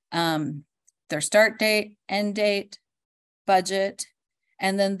 their start date, end date, budget,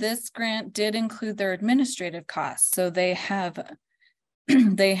 and then this grant did include their administrative costs. So they have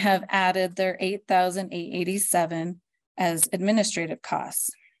they have added their $8,887 as administrative costs.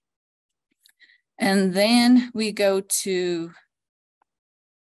 And then we go to,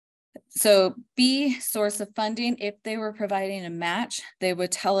 so B, source of funding. If they were providing a match, they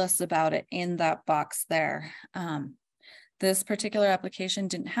would tell us about it in that box there. This particular application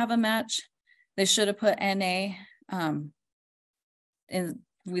didn't have a match. They should have put NA. And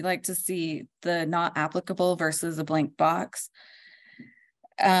we like to see the not applicable versus a blank box.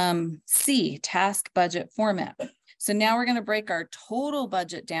 C, task budget format. So now we're going to break our total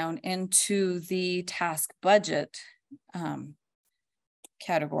budget down into the task budget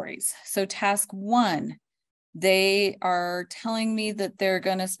categories. So task 1, they are telling me that they're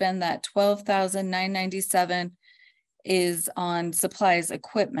going to spend that $12,997 is on supplies,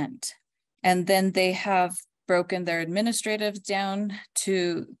 equipment. And then they have broken their administrative down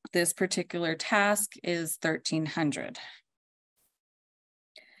to this particular task is $1,300.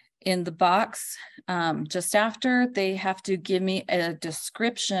 In the box, just after, they have to give me a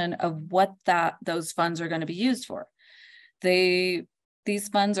description of what those funds are going to be used for. These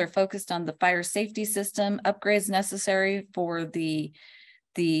funds are focused on the fire safety system, upgrades necessary for the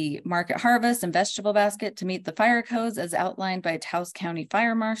market harvest and vegetable basket to meet the fire codes as outlined by Taos County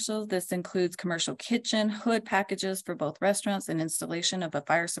Fire Marshal. This includes commercial kitchen, hood packages for both restaurants, and installation of a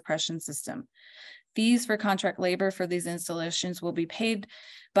fire suppression system. Fees for contract labor for these installations will be paid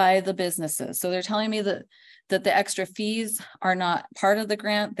by the businesses. So they're telling me that the extra fees are not part of the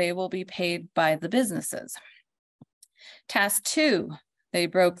grant. They will be paid by the businesses. Task 2, they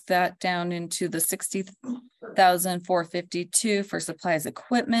broke that down into the $60,452 for supplies,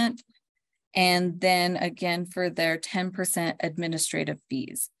 equipment, and then again for their 10% administrative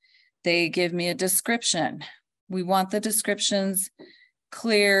fees. They give me a description. We want the descriptions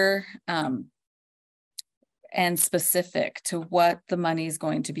clear and specific to what the money is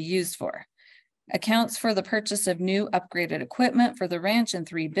going to be used for. Accounts for the purchase of new upgraded equipment for the ranch and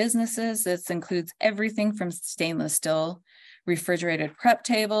 3 businesses. This includes everything from stainless steel refrigerated prep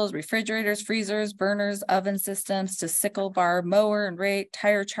tables, refrigerators, freezers, burners, oven systems, to sickle bar, mower and rake,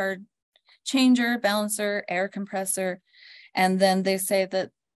 tire changer, balancer, air compressor. And then they say that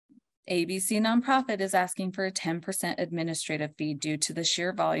ABC nonprofit is asking for a 10% administrative fee due to the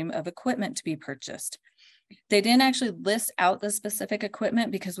sheer volume of equipment to be purchased. They didn't actually list out the specific equipment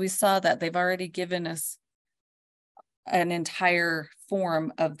because we saw that they've already given us an entire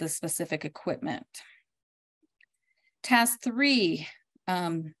form of the specific equipment. Task 3,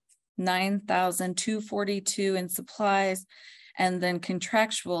 $9,242 in supplies, and then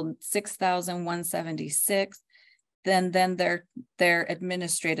contractual $6,176. Then their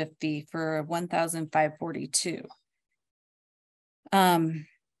administrative fee for $1,542.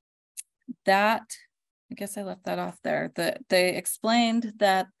 That, I guess I left that off there. They explained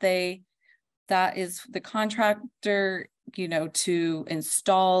that that is the contractor, to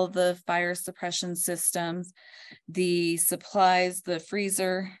install the fire suppression systems, the supplies, the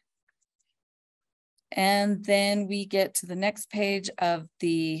freezer. And then we get to the next page of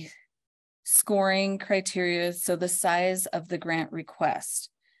the scoring criteria. So the size of the grant request.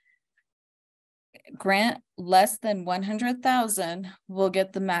 Grant less than 100,000 will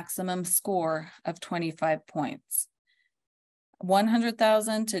get the maximum score of 25 points.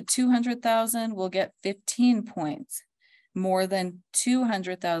 100,000 to 200,000 will get 15 points. More than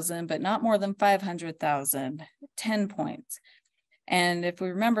 200,000, but not more than 500,000, 10 points. And if we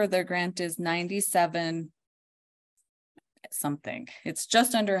remember, their grant is 97 something. It's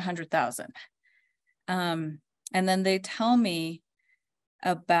just under 100,000. And then they tell me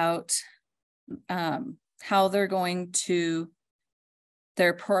about how they're going to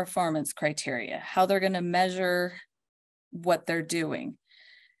their performance criteria, how they're going to measure what they're doing.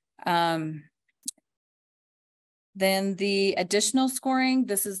 Then the additional scoring,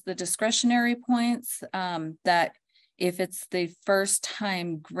 this is the discretionary points that if it's the first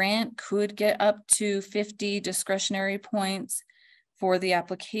time grant could get up to 50 discretionary points for the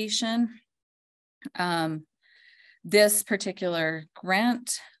application. This particular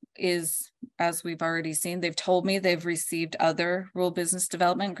grant is, as we've already seen, they've told me they've received other rural business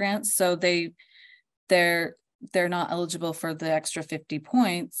development grants, so they're not eligible for the extra 50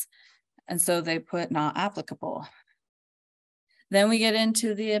 points, and so they put not applicable. Then we get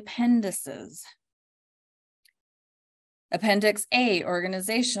into the appendices. Appendix A,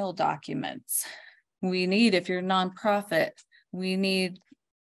 organizational documents. We need, if you're a nonprofit, we need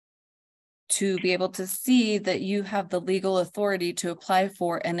to be able to see that you have the legal authority to apply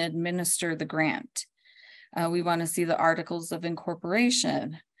for and administer the grant. We want to see the articles of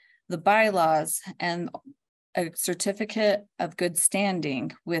incorporation, the bylaws, and a certificate of good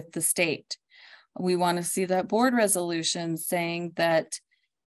standing with the state. We want to see that board resolution saying that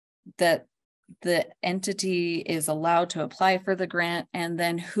the entity is allowed to apply for the grant, and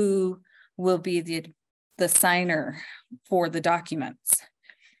then who will be the signer for the documents.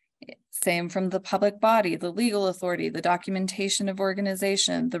 Same from the public body, the legal authority, the documentation of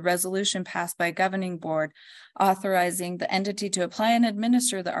organization, the resolution passed by governing board authorizing the entity to apply and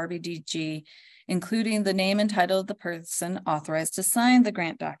administer the RBDG, including the name and title of the person authorized to sign the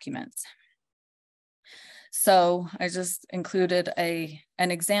grant documents. So I just included an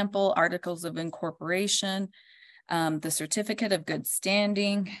example, articles of incorporation, the certificate of good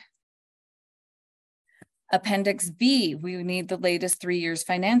standing. Appendix B, we need the latest 3 years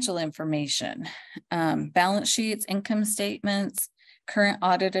financial information, balance sheets, income statements, current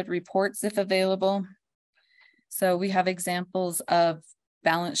audited reports if available. So we have examples of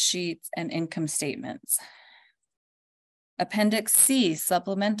balance sheets and income statements. Appendix C,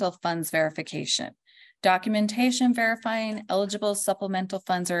 supplemental funds verification. Documentation verifying eligible supplemental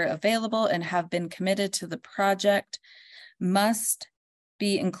funds are available and have been committed to the project must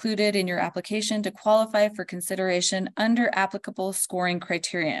be included in your application to qualify for consideration under applicable scoring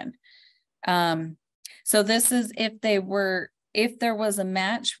criterion. So this is if there was a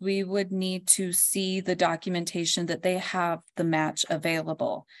match, we would need to see the documentation that they have the match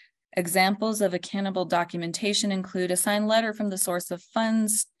available. Examples of accountable documentation include a signed letter from the source of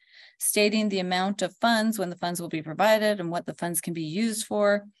funds stating the amount of funds, when the funds will be provided, and what the funds can be used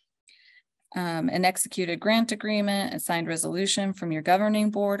for. An executed grant agreement, a signed resolution from your governing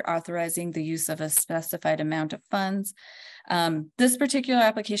board authorizing the use of a specified amount of funds. This particular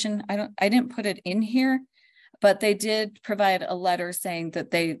application, I didn't put it in here, but they did provide a letter saying that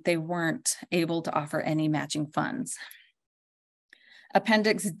they weren't able to offer any matching funds.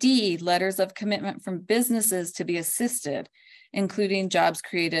 Appendix D, letters of commitment from businesses to be assisted, including jobs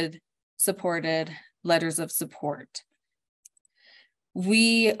created, supported, letters of support.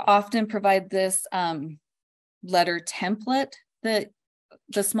 We often provide this letter template that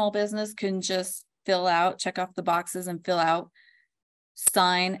the small business can just fill out, check off the boxes and fill out,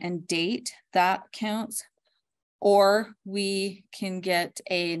 sign and date, that counts. Or we can get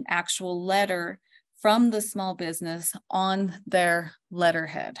an actual letter from the small business on their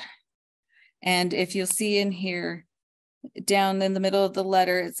letterhead. And if you'll see in here, down in the middle of the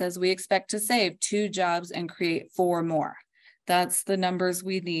letter, it says we expect to save 2 jobs and create 4 more. That's the numbers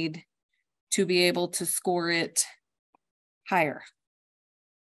we need to be able to score it higher.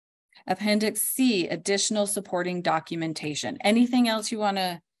 Appendix C, additional supporting documentation. Anything else you want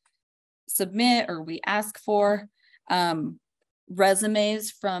to submit or we ask for,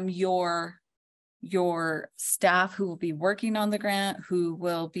 resumes from your staff who will be working on the grant, who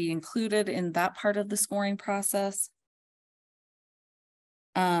will be included in that part of the scoring process.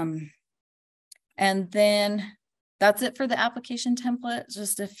 And then that's it for the application template.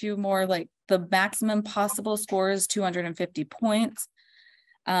 Just a few more, like the maximum possible score is 250 points.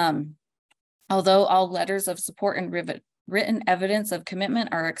 Although all letters of support and written evidence of commitment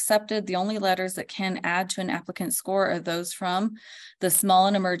are accepted, the only letters that can add to an applicant's score are those from the small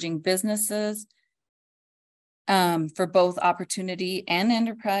and emerging businesses for both opportunity and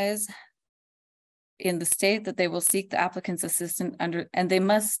enterprise in the state that they will seek the applicant's assistance under, and they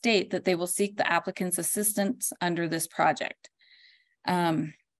must state that they will seek the applicant's assistance under this project.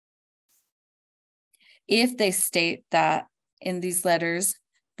 If they state that in these letters,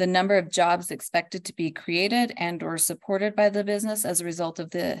 the number of jobs expected to be created and or supported by the business as a result of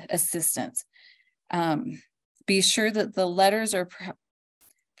the assistance. Be sure that the letters are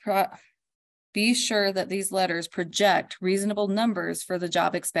be sure that these letters project reasonable numbers for the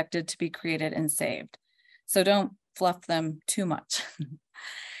job expected to be created and saved. So don't fluff them too much.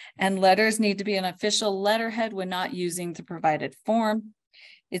 And letters need to be an official letterhead when not using the provided form.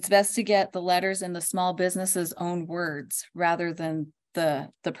 It's best to get the letters in the small business's own words rather than the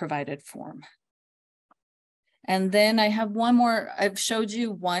provided form. And then I have one more. I've showed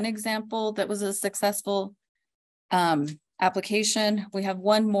you one example that was a successful application. We have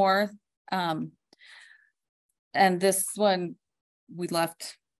one more. And this one, we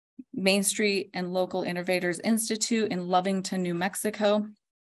left Main Street and Local Innovators Institute in Lovington, New Mexico.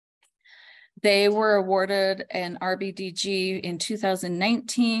 They were awarded an RBDG in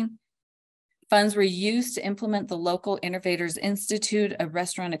 2019 Funds were used to implement the local Innovators Institute, a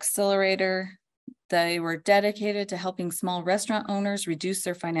restaurant accelerator. They were dedicated to helping small restaurant owners reduce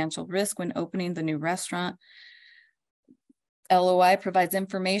their financial risk when opening the new restaurant. LOI provides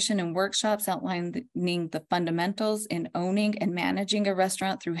information and workshops outlining the fundamentals in owning and managing a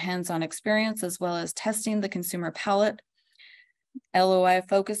restaurant through hands-on experience, as well as testing the consumer palate. LOI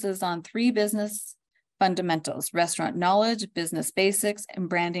focuses on 3 business fundamentals: restaurant knowledge, business basics, and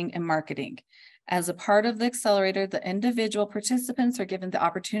branding and marketing. As a part of the accelerator, the individual participants are given the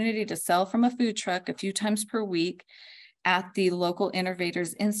opportunity to sell from a food truck a few times per week at the local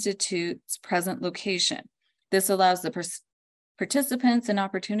Innovators Institute's present location. This allows the participants an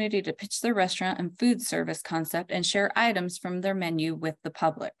opportunity to pitch their restaurant and food service concept and share items from their menu with the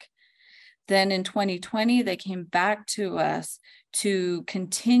public. Then in 2020, they came back to us to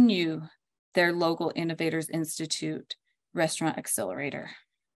continue their local Innovators Institute Restaurant Accelerator.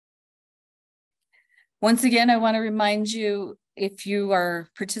 Once again, I want to remind you, if you are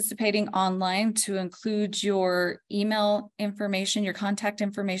participating online, to include your email information, your contact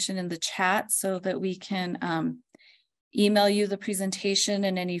information in the chat so that we can email you the presentation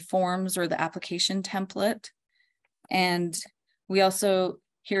and any forms or the application template. And we also,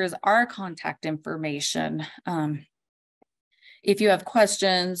 here's our contact information. If you have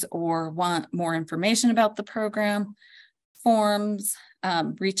questions or want more information about the program, forms,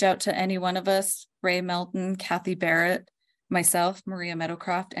 reach out to any one of us, Ray Melton, Kathy Barrett, myself, Maria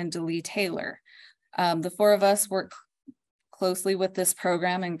Meadowcroft, and Delee Taylor. The 4 of us work closely with this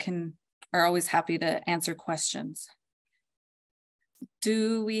program and are always happy to answer questions.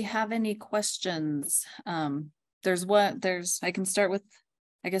 Do we have any questions? I can start with,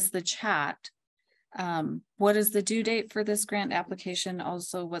 I guess, the chat. What is the due date for this grant application?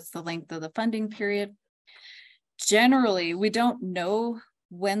 Also, what's the length of the funding period? Generally, we don't know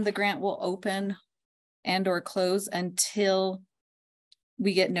when the grant will open and or close until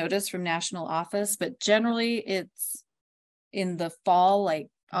we get notice from national office, but generally it's in the fall, like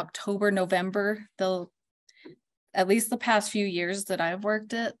October, November. They'll, at least the past few years that I've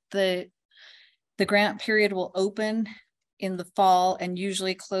worked at, the grant period will open in the fall and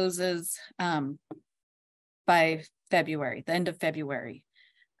usually closes by February, the end of February.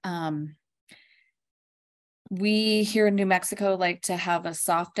 We here in New Mexico like to have a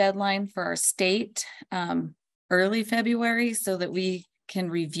soft deadline for our state early February so that we can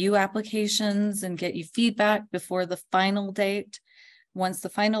review applications and get you feedback before the final date. Once the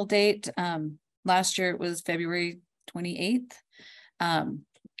final date, last year it was February 28th.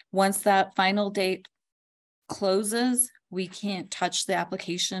 Once that final date closes, we can't touch the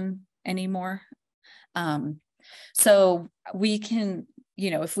application anymore. So we can,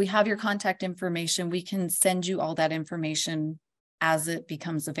 if we have your contact information, we can send you all that information as it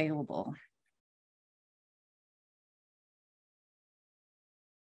becomes available.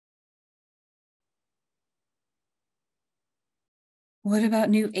 What about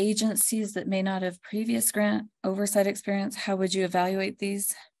new agencies that may not have previous grant oversight experience? How would you evaluate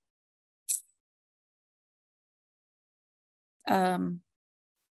these? Do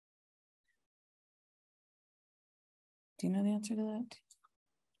you know the answer to that?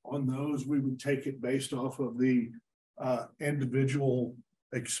 On those, we would take it based off of the individual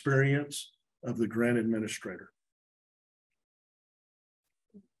experience of the grant administrator.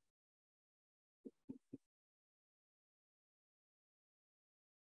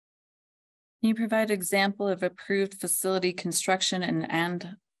 Can you provide an example of approved facility construction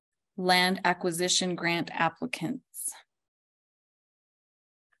and land acquisition grant applicants?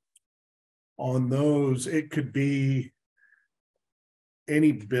 On those, it could be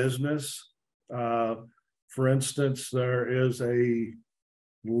any business. For instance, there is a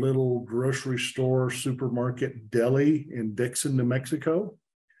little grocery store, supermarket, deli in Dixon, New Mexico.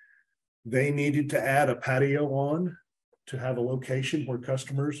 They needed to add a patio on to have a location where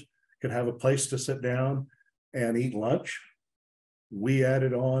customers could have a place to sit down and eat lunch. We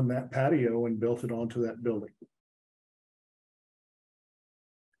added on that patio and built it onto that building.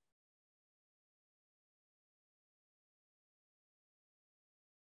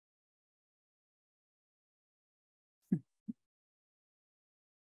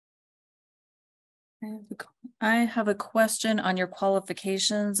 I have a question on your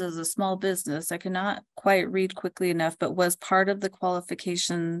qualifications as a small business. I cannot quite read quickly enough, but was part of the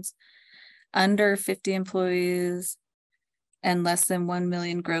qualifications under 50 employees and less than 1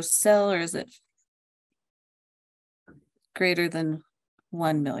 million gross sale, or is it greater than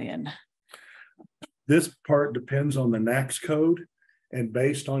 1 million? This part depends on the NAICS code, and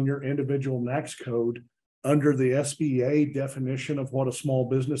based on your individual NAICS code, under the SBA definition of what a small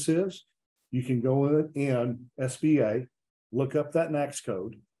business is, you can go in SBA, look up that NAICS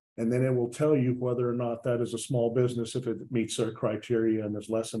code, and then it will tell you whether or not that is a small business if it meets their criteria and is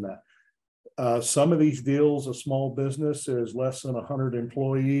less than that. Some of these deals, a small business is less than 100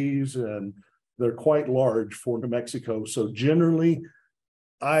 employees, and they're quite large for New Mexico. So generally,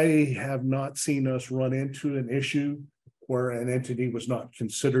 I have not seen us run into an issue where an entity was not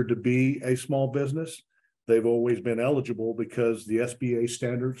considered to be a small business. They've always been eligible because the SBA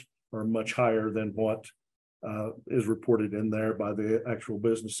standards are much higher than what is reported in there by the actual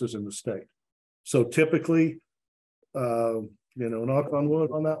businesses in the state. So typically, knock on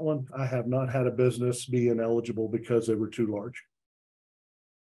wood on that one, I have not had a business be ineligible because they were too large.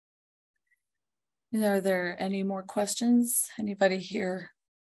 Are there any more questions? Anybody here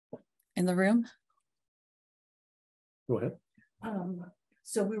in the room? Go ahead.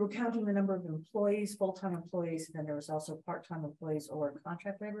 So we were counting the number of employees, full-time employees, and then there was also part-time employees or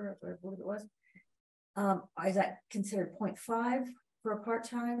contract labor, or what it was. Is that considered 0.5 for a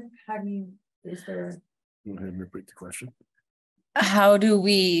part-time? Is there? Go ahead and repeat the question. How do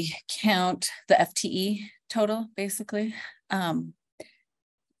we count the FTE total, basically?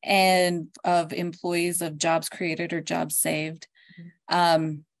 And of employees of jobs created or jobs saved.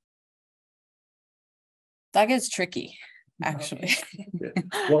 That gets tricky, actually. Yeah.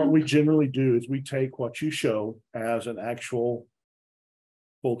 What we generally do is we take what you show as an actual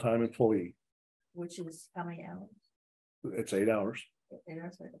full-time employee. Which is how many hours? It's 8 hours. 8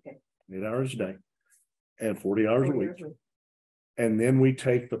 hours, okay. 8 hours a day and 40 hours a week. And then we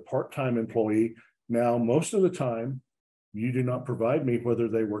take the part-time employee. Now, most of the time, you do not provide me whether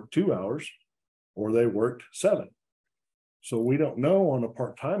they work 2 hours or they worked 7. So we don't know on a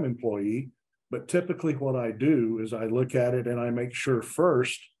part-time employee, but typically what I do is I look at it and I make sure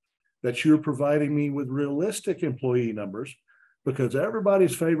first that you're providing me with realistic employee numbers, because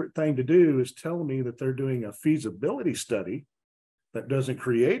everybody's favorite thing to do is tell me that they're doing a feasibility study that doesn't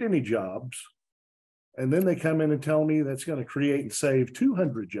create any jobs. And then they come in and tell me that's going to create and save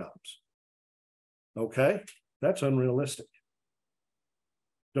 200 jobs. Okay, that's unrealistic.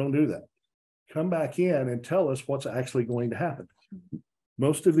 Don't do that. Come back in and tell us what's actually going to happen.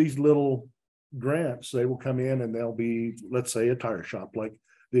 Most of these little grants, they will come in and they'll be, let's say, a tire shop, like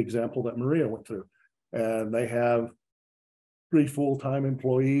the example that Maria went through. And they have 3 full-time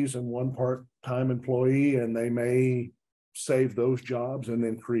employees and 1 part-time employee, and they may save those jobs and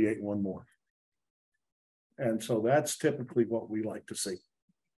then create 1 more. And so that's typically what we like to see.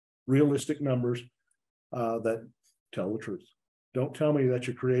 Realistic numbers that tell the truth. Don't tell me that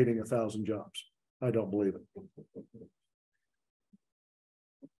you're creating 1,000 jobs. I don't believe it.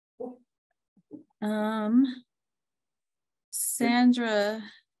 Sandra,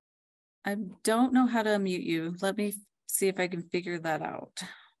 I don't know how to unmute you. Let me see if I can figure that out.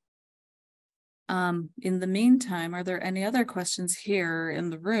 In the meantime, are there any other questions here in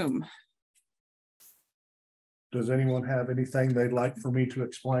the room? Does anyone have anything they'd like for me to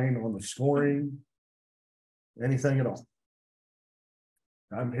explain on the scoring? Anything at all?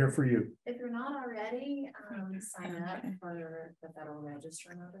 I'm here for you. If you're not already, sign up for the Federal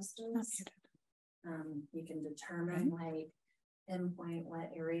Register notices. You can determine, like, pinpoint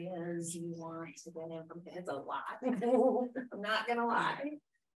what areas you want to get in from. It's a lot. I'm not gonna lie.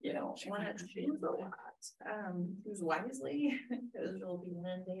 You don't want to choose a lot. Choose wisely, because you'll be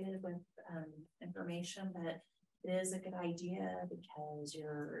inundated with information, but it is a good idea because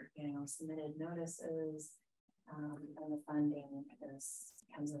your submitted notices and the funding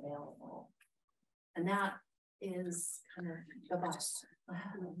becomes available, and that is kind of the best,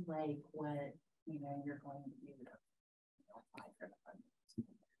 like what you're going to do to apply for the funding.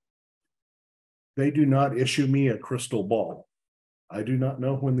 They do not issue me a crystal ball. I do not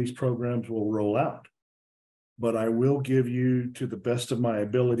know when these programs will roll out, but I will give you to the best of my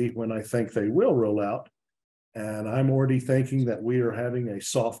ability when I think they will roll out. And I'm already thinking that we are having a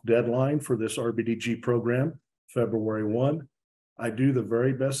soft deadline for this RBDG program, February 1. I do the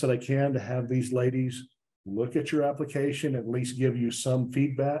very best that I can to have these ladies look at your application, at least give you some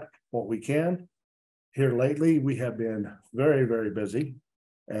feedback, what we can. Here lately, we have been very, very busy,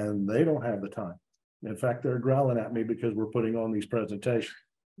 and they don't have the time. In fact, they're growling at me because we're putting on these presentations.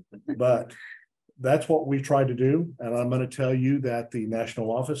 But that's what we try to do. And I'm going to tell you that the national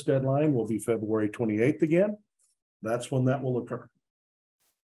office deadline will be February 28th again. That's when that will occur.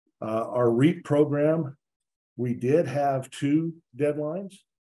 Our REAP program, we did have 2 deadlines.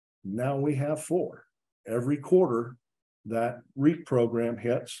 Now we have 4. Every quarter that REAP program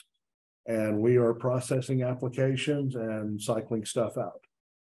hits, and we are processing applications and cycling stuff out.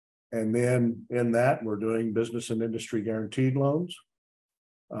 And then in that, we're doing business and industry guaranteed loans.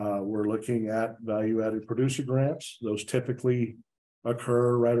 We're looking at value-added producer grants. Those typically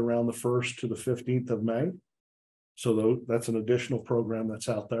occur right around the 1st to the 15th of May. So that's an additional program that's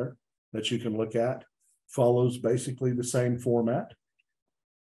out there that you can look at. Follows basically the same format.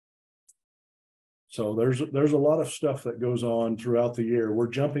 So there's a lot of stuff that goes on throughout the year. We're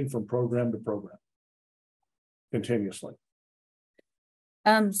jumping from program to program continuously.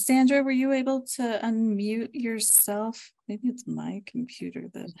 Sandra, were you able to unmute yourself? Maybe it's my computer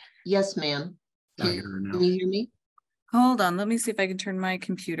that. Yes, ma'am. Can you hear me? Hold on, let me see if I can turn my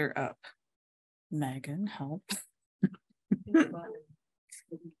computer up. Megan, help.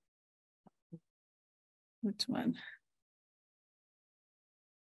 Which one?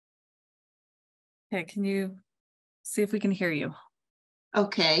 Okay, can you see if we can hear you?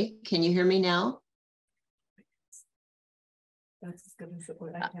 Okay, can you hear me now?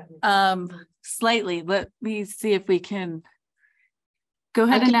 Slightly. Let me see if we can. Go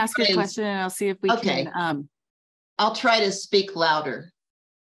ahead and ask your question, and I'll see if we can. I'll try to speak louder.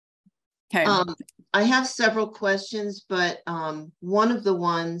 Okay. I have several questions, but one of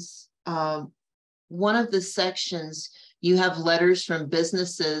the sections, you have letters from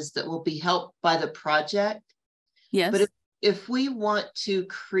businesses that will be helped by the project. Yes. But if we want to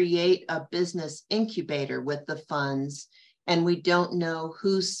create a business incubator with the funds and we don't know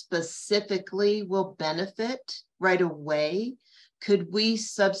who specifically will benefit right away, could we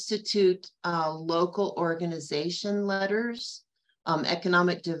substitute local organization letters,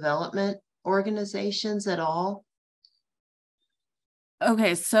 economic development organizations at all?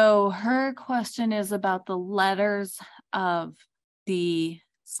 Okay, so her question is about the letters of the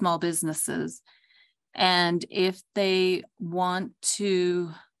small businesses. And if they want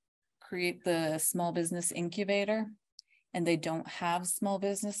to create the small business incubator and they don't have small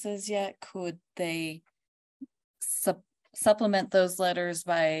businesses yet, could they supplement those letters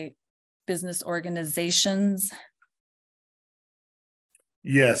by business organizations?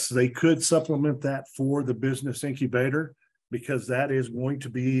 Yes, they could supplement that for the business incubator, because that is going to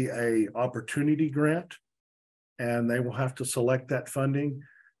be an opportunity grant, and they will have to select that funding,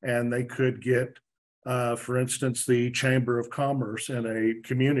 and they could get, for instance, the Chamber of Commerce in a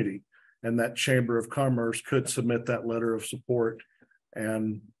community, and that Chamber of Commerce could submit that letter of support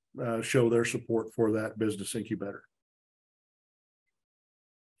and show their support for that business incubator.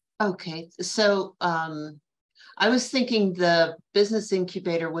 Okay, so I was thinking the business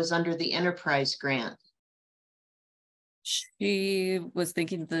incubator was under the enterprise grant. She was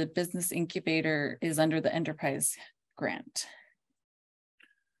thinking the business incubator is under the enterprise grant.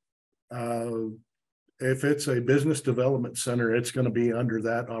 If it's a business development center, it's going to be under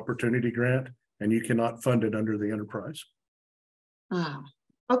that opportunity grant, and you cannot fund it under the enterprise. Ah,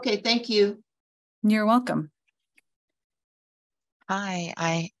 okay, thank you. You're welcome. Hi,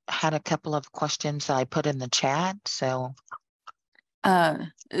 I had a couple of questions I put in the chat. So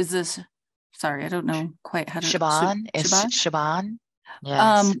is this, sorry, I don't know quite how to. Shaban, Shaban?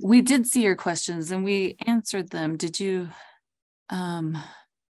 Yes. We did see your questions and we answered them. Did you,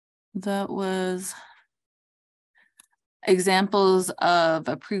 that was examples of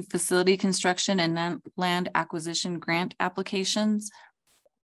approved facility construction and land acquisition grant applications?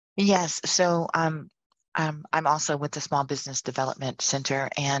 Yes, so I'm also with the Small Business Development Center,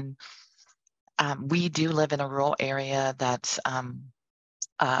 and we do live in a rural area that's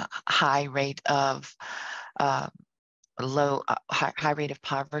a high rate of high rate of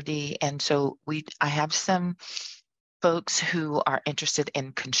poverty, and so I have some folks who are interested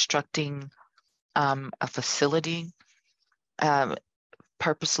in constructing a facility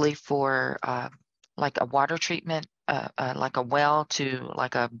purposely for like a water treatment, like a well to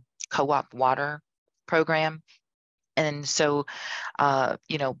like a co-op water program. And so,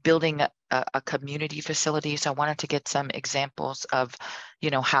 building a community facility. So I wanted to get some examples of,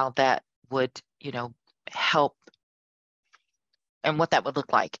 how that would, help and what that would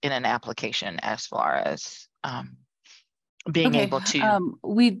look like in an application as far as being able to.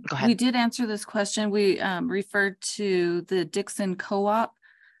 We did answer this question. We referred to the Dixon Co-op.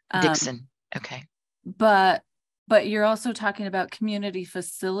 Dixon, okay. But you're also talking about community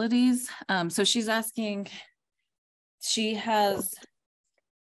facilities. So she's asking, she has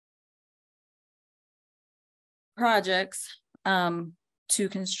projects to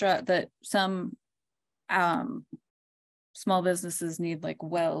construct that some small businesses need, like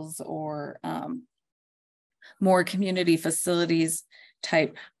wells or more community facilities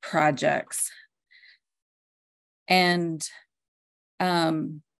type projects. And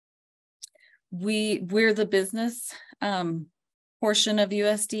we're the business portion of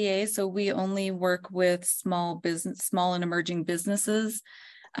USDA, so we only work with small and emerging businesses.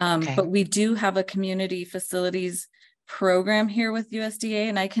 Okay. But we do have a community facilities program here with USDA,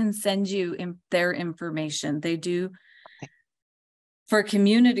 and I can send you their information. They do, for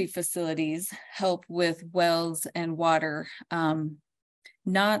community facilities, help with wells and water,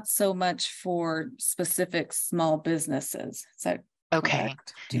 not so much for specific small businesses. Is that Okay.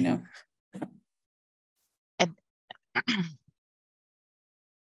 correct? Do you know? And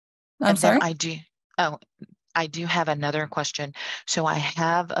I'm sorry? I do have another question. So I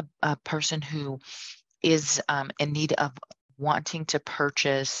have a person who is in need of wanting to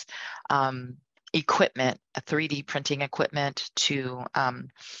purchase equipment, a 3D printing equipment to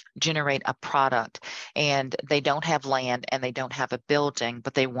generate a product, and they don't have land and they don't have a building,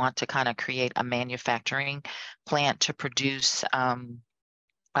 but they want to kind of create a manufacturing plant to produce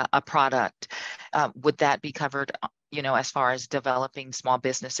a product. Would that be covered, as far as developing small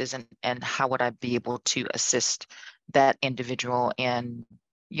businesses, and how would I be able to assist that individual in,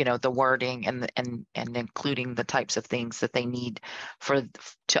 the wording and including the types of things that they need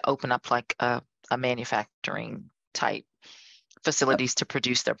to open up like a manufacturing type facilities to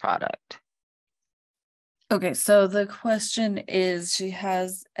produce their product? Okay, so the question is, she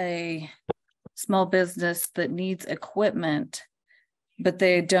has a small business that needs equipment, but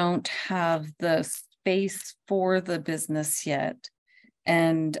they don't have the space for the business yet.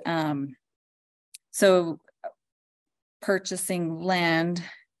 And so purchasing land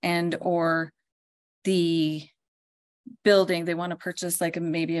and or the building, they want to purchase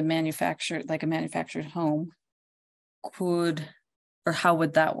maybe a manufactured home, or how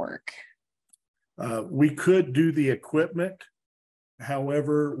would that work? We could do the equipment.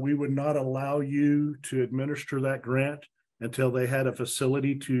 However, we would not allow you to administer that grant until they had a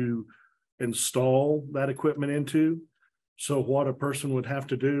facility to install that equipment into. So what a person would have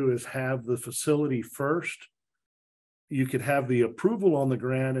to do is have the facility first. You could have the approval on the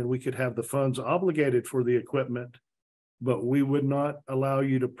grant and we could have the funds obligated for the equipment, but we would not allow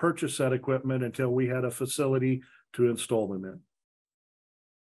you to purchase that equipment until we had a facility to install them in.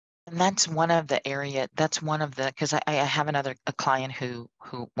 And that's one of the because I have a client who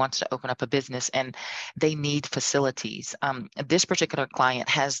wants to open up a business and they need facilities. This particular client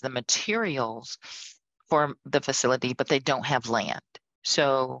has the materials for the facility, but they don't have land.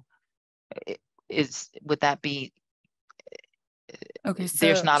 So would that be, okay, so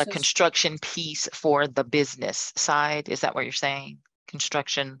there's not a construction piece for the business side? Is that what you're saying?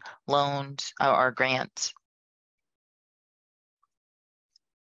 Construction loans or grants?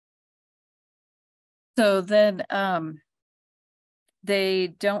 So then they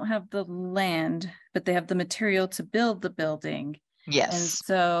don't have the land, but they have the material to build the building. Yes. And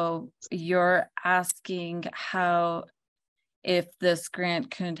so you're asking if this grant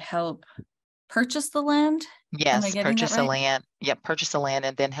could help purchase the land? Yes, purchase the land. Yeah, purchase the land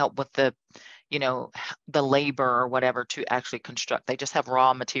and then help with the, the labor or whatever to actually construct. They just have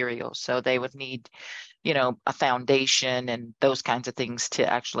raw materials. So they would need, a foundation and those kinds of things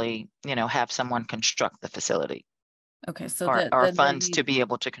to actually, have someone construct the facility. Okay, so or funds to be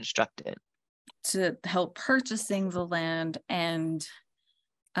able to construct it. To help purchasing the land and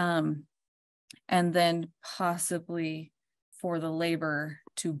then possibly for the labor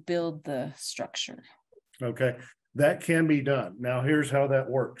to build the structure. Okay, that can be done. Now, here's how that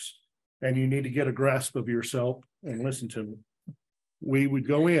works. And you need to get a grasp of yourself and listen to me. We would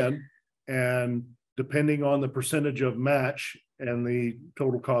go in and depending on the percentage of match and the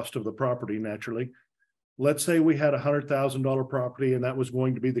total cost of the property, naturally, let's say we had $100,000 property and that was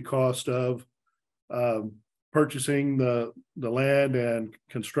going to be the cost of purchasing the land and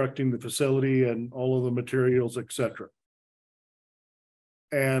constructing the facility and all of the materials, etc.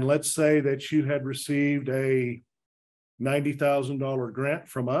 And let's say that you had received a $90,000 grant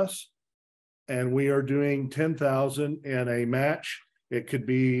from us, and we are doing $10,000 in a match. It could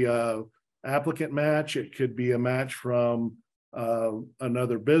be applicant match. It could be a match from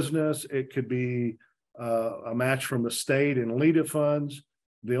another business. It could be a match from the state and LEDA funds.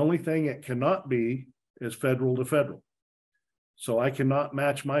 The only thing it cannot be is federal to federal. So I cannot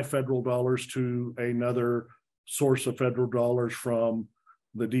match my federal dollars to another source of federal dollars from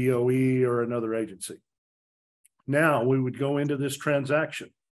the DOE or another agency. Now we would go into this transaction.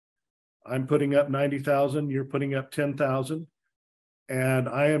 I'm putting up 90,000, you're putting up 10,000, and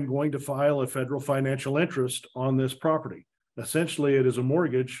I am going to file a federal financial interest on this property. Essentially, it is a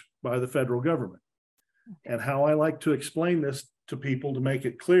mortgage by the federal government. And how I like to explain this to people to make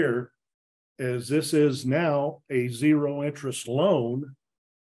it clear is this is now a zero interest loan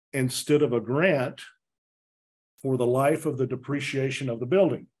instead of a grant for the life of the depreciation of the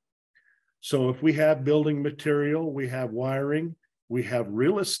building. So if we have building material, we have wiring, we have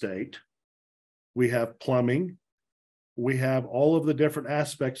real estate, we have plumbing, we have all of the different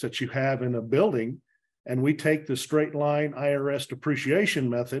aspects that you have in a building, and we take the straight line IRS depreciation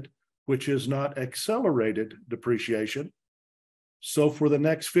method, which is not accelerated depreciation. So for the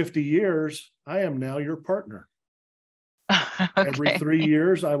next 50 years, I am now your partner. Every Okay. 3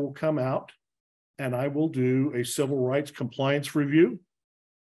 years, I will come out and I will do a civil rights compliance review.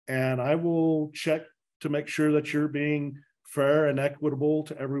 And I will check to make sure that you're being fair and equitable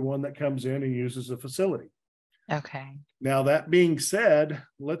to everyone that comes in and uses the facility. Okay. Now, that being said,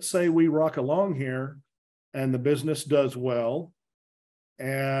 let's say we rock along here and the business does well.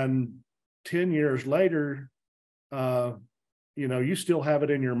 And 10 years later, you still have it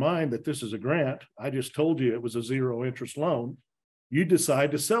in your mind that this is a grant. I just told you it was a zero interest loan. You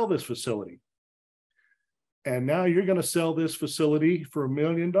decide to sell this facility. And now you're going to sell this facility for $1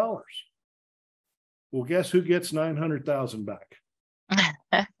 million. Well, guess who gets 900,000 back?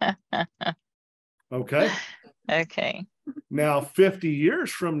 Okay. Okay. Now, 50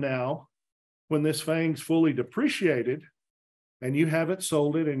 years from now, when this thing's fully depreciated and you haven't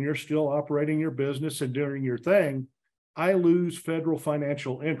sold it and you're still operating your business and doing your thing, I lose federal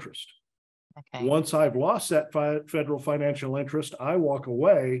financial interest. Okay. Once I've lost that federal financial interest, I walk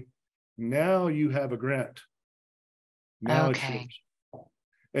away. Now you have a grant. Now it's Okay. yours.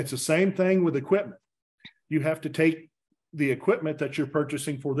 It's the same thing with equipment. You have to take the equipment that you're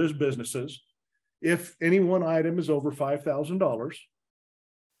purchasing for these businesses. If any one item is over $5,000,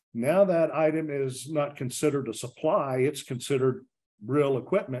 now that item is not considered a supply, it's considered real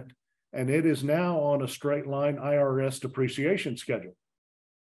equipment, and it is now on a straight line IRS depreciation schedule.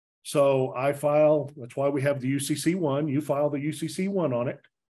 So I file, that's why we have the UCC1, you file the UCC1 on it,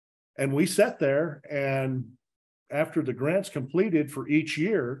 and we sit there, and after the grant's completed for each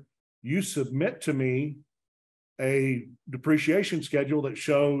year, you submit to me a depreciation schedule that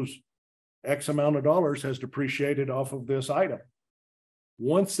shows X amount of dollars has depreciated off of this item.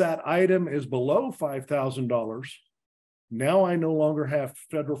 Once that item is below $5,000, now I no longer have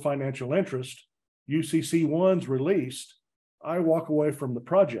federal financial interest. UCC1's released. I walk away from the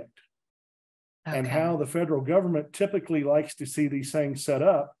project. Okay. And how the federal government typically likes to see these things set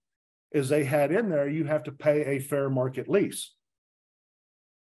up is they had in there, you have to pay a fair market lease.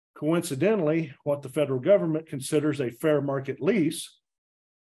 Coincidentally, what the federal government considers a fair market lease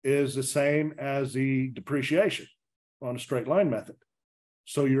is the same as the depreciation on a straight line method.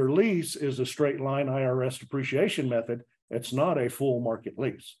 So your lease is a straight line IRS depreciation method. It's not a full market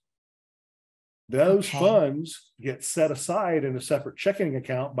lease. Those Okay. funds get set aside in a separate checking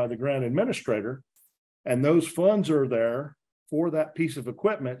account by the grant administrator, and those funds are there for that piece of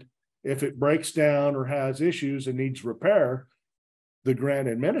equipment. If it breaks down or has issues and needs repair, the grant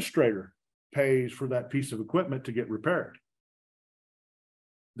administrator pays for that piece of equipment to get repaired.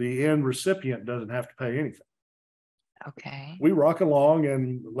 The end recipient doesn't have to pay anything. Okay. We rock along,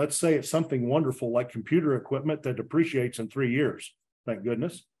 and let's say it's something wonderful like computer equipment that depreciates in 3 years. Thank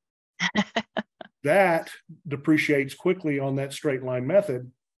goodness. That depreciates quickly on that straight line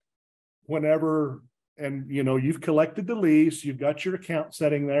method. Whenever, and you've collected the lease, you've got your account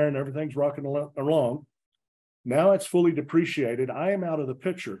setting there and everything's rocking along. Now it's fully depreciated. I am out of the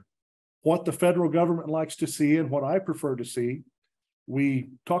picture. What the federal government likes to see and what I prefer to see, we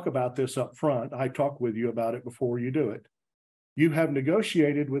talk about this up front. I talk with you about it before you do it. You have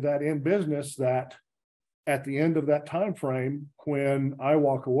negotiated with that end business that at the end of that time frame, when I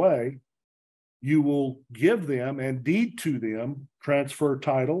walk away, you will give them and deed to them, transfer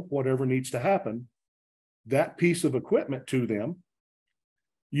title, whatever needs to happen, that piece of equipment to them.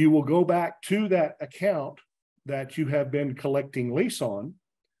 You will go back to that account that you have been collecting lease on.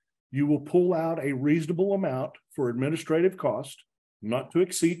 You will pull out a reasonable amount for administrative cost, not to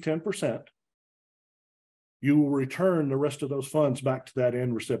exceed 10%. You will return the rest of those funds back to that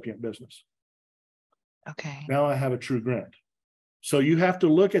end recipient business. Okay. Now I have a true grant. So you have to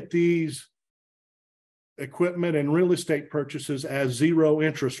look at these equipment and real estate purchases as zero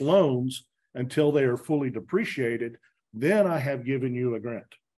interest loans until they are fully depreciated. Then I have given you a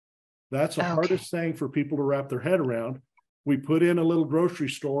grant. That's the hardest thing for people to wrap their head around. We put in a little grocery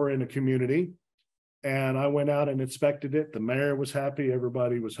store in a community, and I went out and inspected it. The mayor was happy.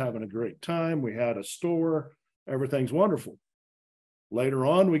 Everybody was having a great time. We had a store. Everything's wonderful. Later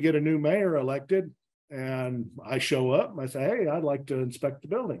on, we get a new mayor elected, and I show up. I say, hey, I'd like to inspect the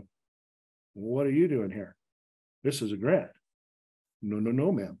building. What are you doing here? This is a grant.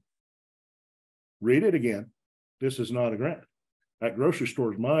 No, ma'am. Read it again. This is not a grant. That grocery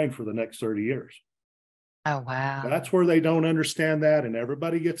store is mine for the next 30 years. Oh, wow. That's where they don't understand that, and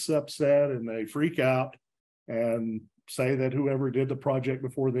everybody gets upset and they freak out. And say that whoever did the project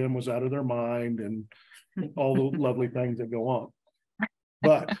before them was out of their mind and all the lovely things that go on.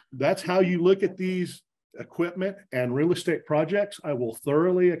 But that's how you look at these equipment and real estate projects. I will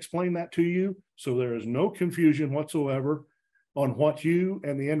thoroughly explain that to you, so there is no confusion whatsoever on what you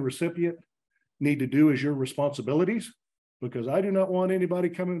and the end recipient need to do as your responsibilities, because I do not want anybody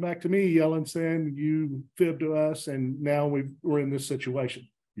coming back to me yelling, saying you fibbed to us and now we're in this situation.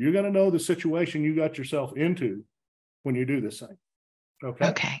 You're going to know the situation you got yourself into when you do this thing. Okay.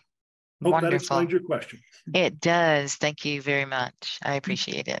 Okay. Hope Wonderful. that explains your question. It does. Thank you very much. I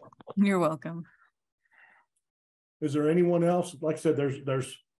appreciate it. You're welcome. Is there anyone else? Like I said,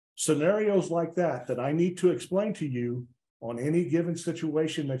 there's scenarios like that I need to explain to you on any given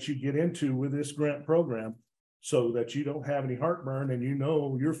situation that you get into with this grant program, so that you don't have any heartburn and you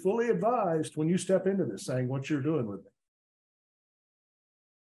know you're fully advised when you step into this saying what you're doing with it.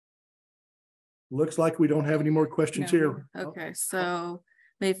 Looks like we don't have any more questions here. Okay, so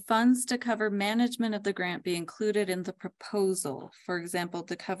may funds to cover management of the grant be included in the proposal? For example,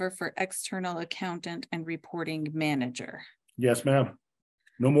 to cover for external accountant and reporting manager? Yes, ma'am.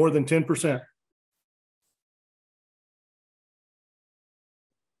 No more than 10%.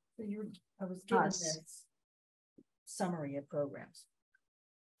 So I was given this summary of programs.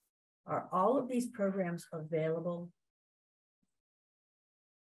 Are all of these programs available?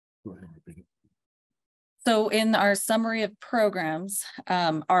 Go ahead, repeat it. So in our summary of programs,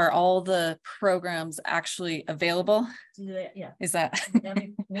 are all the programs actually available? Yeah. Is that? I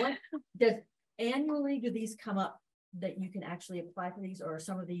mean, what does annually do these come up that you can actually apply for these, or are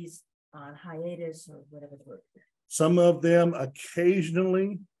some of these on hiatus or whatever the word? Some of them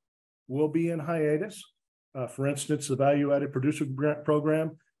occasionally will be in hiatus. For instance, the value-added producer grant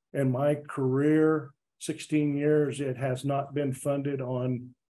program, in my career, 16 years, it has not been funded on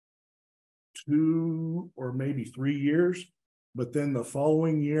 2 or maybe 3 years. But then the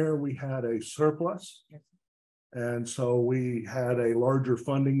following year, we had a surplus. And so we had a larger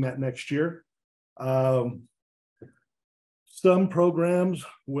funding that next year. Some programs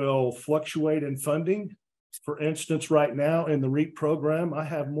will fluctuate in funding. For instance, right now in the REAP program, I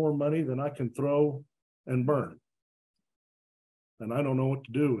have more money than I can throw and burn. And I don't know what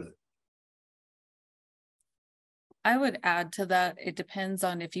to do with it. I would add to that, it depends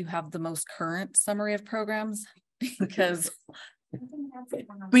on if you have the most current summary of programs, because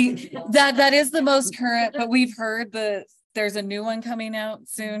that is the most current, but we've heard that there's a new one coming out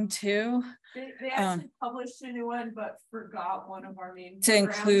soon too. They actually published a new one, but forgot one of our main to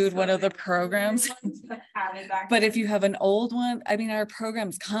include one of the programs. But if you have an old one, I mean, our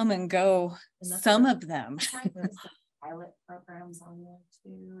programs come and go, some of them. There's pilot programs on there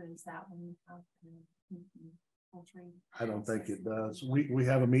too. Is that one you have? Poultry? I don't think it does. We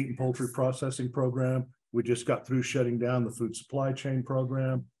have a meat and poultry processing program. We just got through shutting down the food supply chain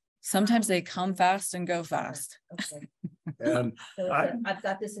program. Sometimes they come fast and go fast. Okay. And So I've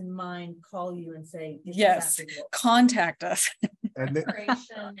got this in mind, call you and say, this is Yes, applicable. contact us. and then,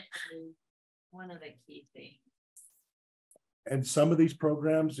 Preparation is one of the key things. and some of these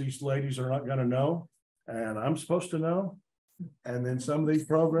programs, these ladies are not going to know, and I'm supposed to know. And then some of these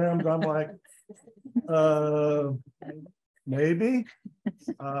programs, I'm like, maybe.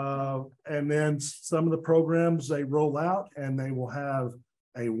 And then some of the programs they roll out and they will have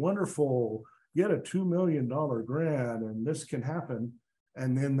a wonderful, get a $2 million grant and this can happen.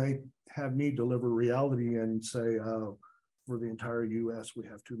 And then they have me deliver reality and say, for the entire US, we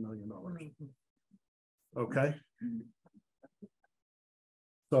have $2 million. Okay.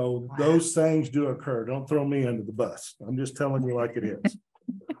 So those things do occur. Don't throw me under the bus. I'm just telling you like it is.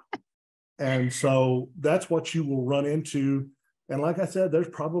 And so that's what you will run into. And like I said, there's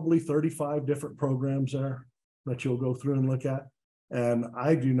probably 35 different programs there that you'll go through and look at. And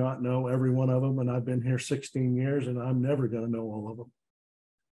I do not know every one of them. And I've been here 16 years and I'm never going to know all of them.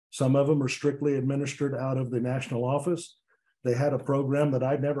 Some of them are strictly administered out of the national office. They had a program that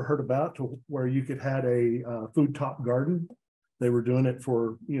I'd never heard about to where you could have a food top garden. They were doing it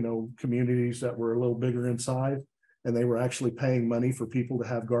for, communities that were a little bigger in size. And they were actually paying money for people to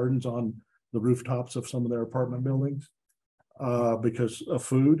have gardens on the rooftops of some of their apartment buildings because of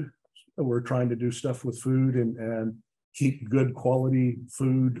food. We're trying to do stuff with food and keep good quality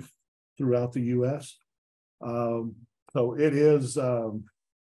food throughout the US. So it is,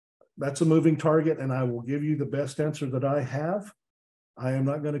 that's a moving target, and I will give you the best answer that I have. I am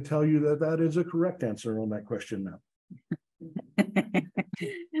not going to tell you that that is a correct answer on that question now.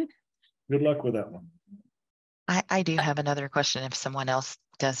 Good luck with that one. I do have another question if someone else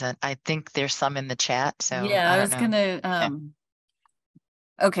doesn't. I think there's some in the chat. So yeah, I was know. gonna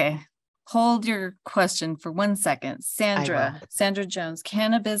okay. hold your question for 1 second. Sandra Jones,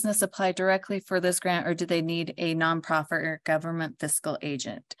 can a business apply directly for this grant, or do they need a nonprofit or government fiscal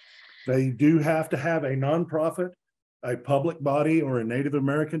agent? They do have to have a nonprofit, a public body, or a Native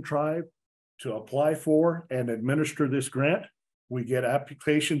American tribe to apply for and administer this grant. We get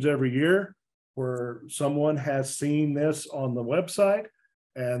applications every year where someone has seen this on the website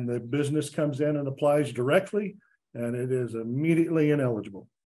and the business comes in and applies directly, and it is immediately ineligible.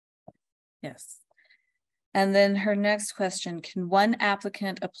 Yes. And then her next question, can one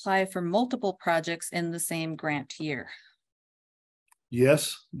applicant apply for multiple projects in the same grant year?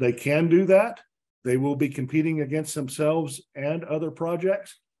 Yes, they can do that. They will be competing against themselves and other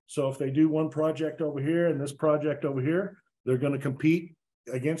projects. So if they do one project over here and this project over here, they're going to compete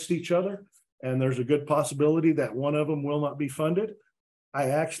against each other. And there's a good possibility that one of them will not be funded. I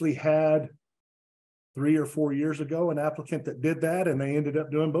actually had 3 or 4 years ago an applicant that did that, and they ended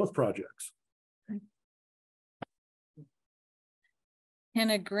up doing both projects. Can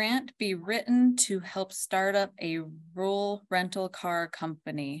a grant be written to help start up a rural rental car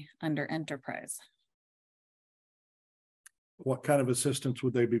company under enterprise? What kind of assistance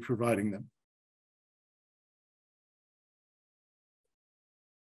would they be providing them?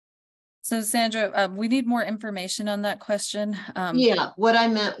 So Sandra, we need more information on that question. Yeah, what I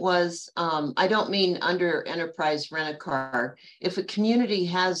meant was, I don't mean under enterprise rent a car. If a community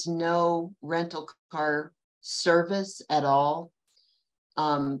has no rental car service at all,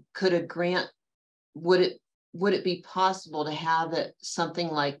 could a grant, would it be possible to have it something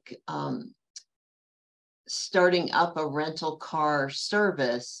like starting up a rental car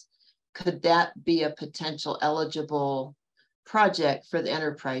service? Could that be a potential eligible project for the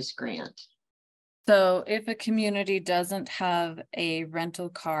enterprise grant? So if a community doesn't have a rental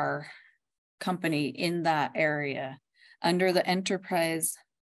car company in that area, under the enterprise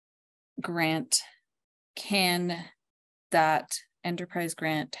grant, can that enterprise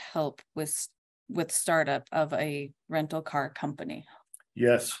grant help with startup of a rental car company?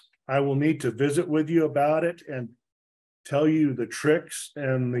 Yes, I will need to visit with you about it and tell you the tricks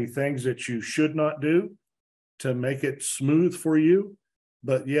and the things that you should not do to make it smooth for you.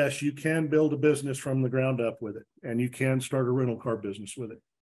 But yes, you can build a business from the ground up with it, and you can start a rental car business with it.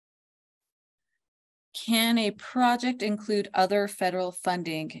 Can a project include other federal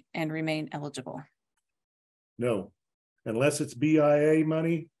funding and remain eligible? No, unless it's BIA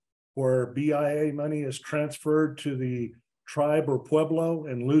money, where BIA money is transferred to the tribe or pueblo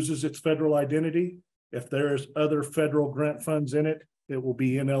and loses its federal identity. If there's other federal grant funds in it, it will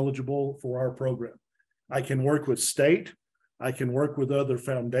be ineligible for our program. I can work with state, I can work with other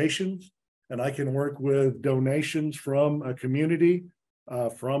foundations, and I can work with donations from a community,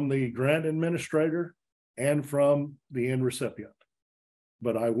 from the grant administrator, and from the end recipient.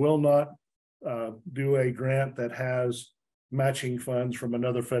 But I will not do a grant that has matching funds from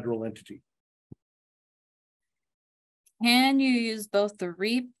another federal entity. Can you use both the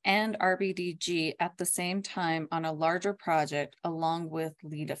REAP and RBDG at the same time on a larger project along with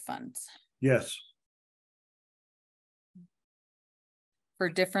LEDA funds? Yes. For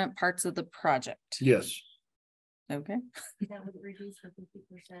different parts of the project? Yes. Okay. That would reduce the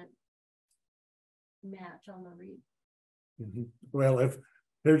 50% match on the REAP. Mm-hmm. Well, if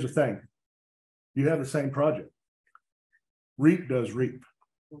here's the thing, you have the same project. REAP does REAP.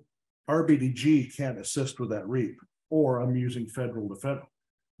 RBDG can't assist with that REAP, or I'm using federal to federal.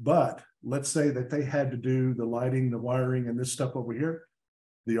 But let's say that they had to do the lighting, the wiring, and this stuff over here.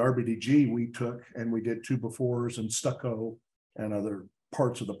 The RBDG we took and we did 2x4s and stucco and other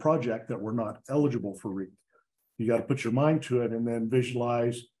parts of the project that were not eligible for REAP. You got to put your mind to it and then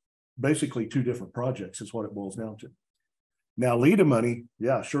visualize basically 2 different projects is what it boils down to. Now, LEDA money,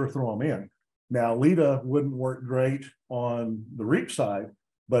 yeah, sure, throw them in. Now, LEDA wouldn't work great on the REAP side,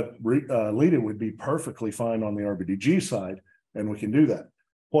 but LEDA would be perfectly fine on the RBDG side, and we can do that.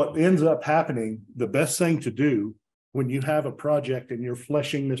 What ends up happening, the best thing to do when you have a project and you're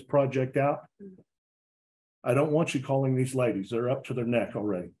fleshing this project out, I don't want you calling these ladies. They're up to their neck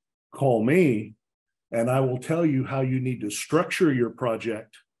already. Call me, and I will tell you how you need to structure your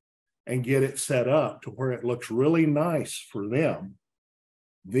project and get it set up to where it looks really nice for them.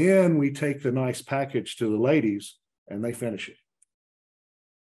 Then we take the nice package to the ladies and they finish it.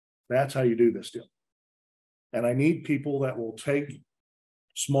 That's how you do this deal. And I need people that will take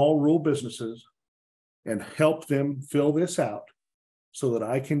small rural businesses and help them fill this out so that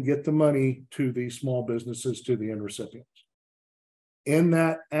I can get the money to these small businesses, to the end recipients. In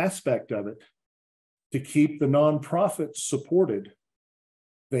that aspect of it, to keep the nonprofits supported,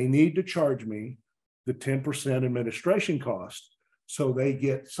 they need to charge me the 10% administration cost So they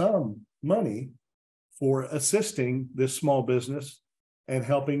get some money for assisting this small business and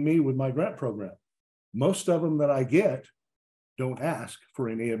helping me with my grant program. Most of them that I get don't ask for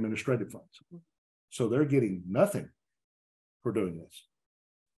any administrative funds. So they're getting nothing for doing this.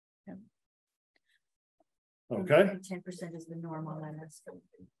 Okay. 10% is the normal limit.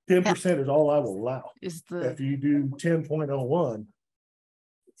 10% is all I will allow. Is the If you do 10.01,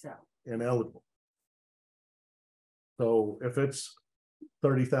 So ineligible. So if it's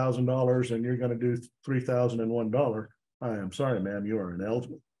 $30,000 and you're going to do $3,001, I am sorry, ma'am, you are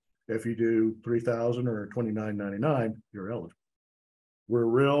ineligible. If you do 3,000 or $29.99, you're eligible. We're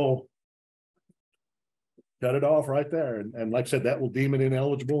real. Cut it off right there, and like I said, that will deem it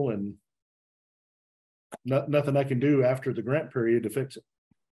ineligible, and nothing I can do after the grant period to fix it.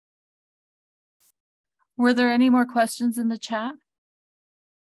 Were there any more questions in the chat?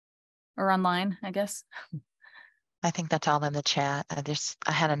 Or online, I guess? I think that's all in the chat. I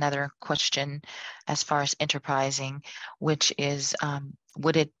had another question as far as enterprising, which is,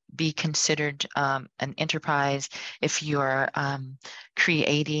 would it be considered an enterprise if you're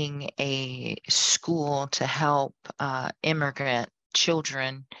creating a school to help immigrant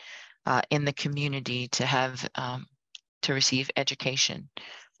children in the community to have to receive education?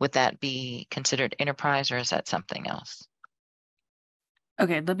 Would that be considered enterprise, or is that something else?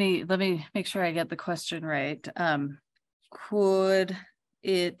 Okay, let me make sure I get the question right. Could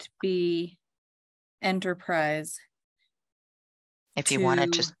it be enterprise If you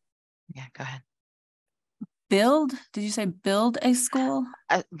wanted to to, yeah, go ahead. build? Did you say build a school?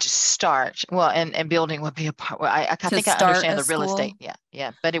 Just start. Well, and building would be a part. Well, I think I start understand a the real estate. school?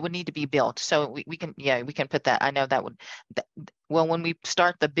 Yeah, but it would need to be built. So we can, yeah, we can put that. I know that would, well, when we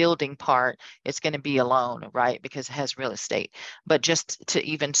start the building part, it's going to be a loan, right? Because it has real estate. But just to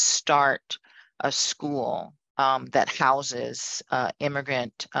even start a school that houses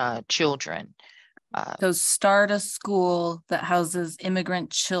immigrant children. So start a school that houses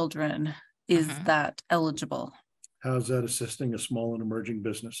immigrant children. Is Mhm. that eligible? How's that assisting a small and emerging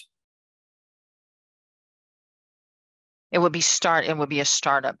business? It would be a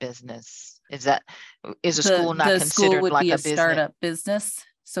startup business. Is a school not The school considered would like be a a business? startup business.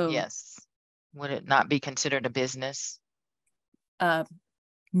 So Yes. Would it not be considered a business?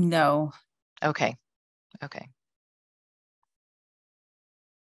 no. Okay. Okay.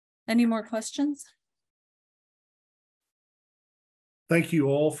 Any more questions? Thank you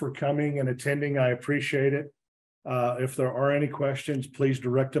all for coming and attending. I appreciate it. If there are any questions, please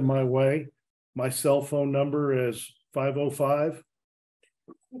direct them my way. My cell phone number is 505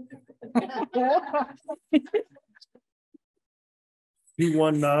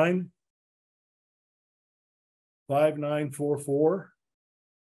 219 5944.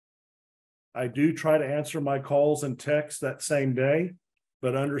 I do try to answer my calls and texts that same day,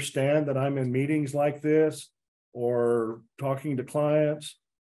 but understand that I'm in meetings like this or talking to clients.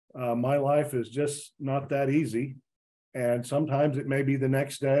 My life is just not that easy. And sometimes it may be the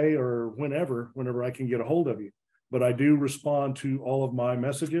next day or whenever I can get a hold of you. But I do respond to all of my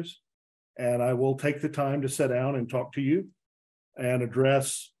messages, and I will take the time to sit down and talk to you and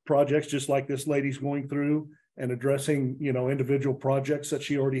address projects just like this lady's going through and addressing, individual projects that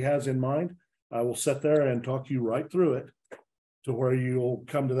she already has in mind. I will sit there and talk you right through it to where you'll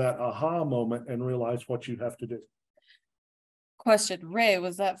come to that aha moment and realize what you have to do. Question, Ray,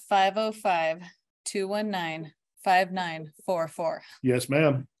 was that 505-219-5944? Yes,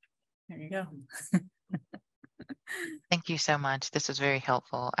 ma'am. There you go. Thank you so much. This was very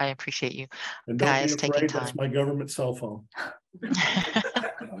helpful. I appreciate you And don't guys be taking afraid, time. that's my government cell phone.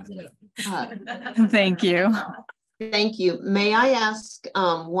 Thank you. Thank you. May I ask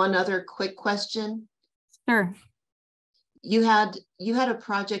one other quick question? Sure. You had a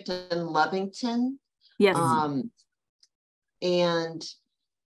project in Lovington. Yes. And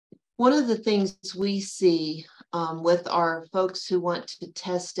one of the things we see with our folks who want to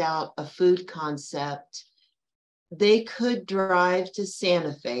test out a food concept, they could drive to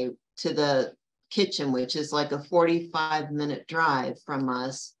Santa Fe to the kitchen, which is like a 45-minute drive from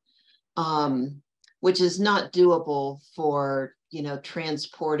us, which is not doable for,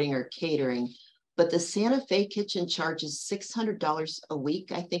 transporting or catering. But the Santa Fe kitchen charges $600 a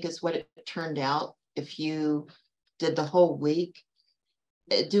week, I think is what it turned out if you did the whole week.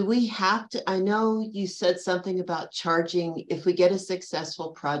 Do we have to, I know you said something about charging, if we get a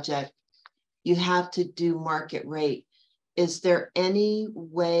successful project, you have to do market rate. Is there any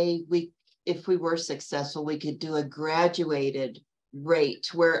way if we were successful, we could do a graduated rate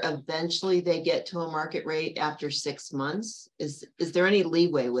where eventually they get to a market rate after 6 months? Is there any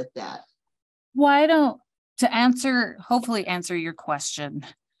leeway with that? hopefully answer your question,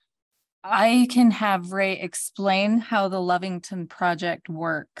 I can have Ray explain how the Lovington project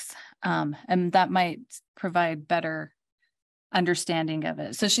works, and that might provide better understanding of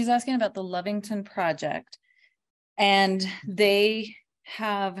it. So she's asking about the Lovington project, and they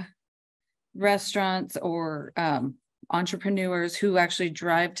have restaurants or entrepreneurs who actually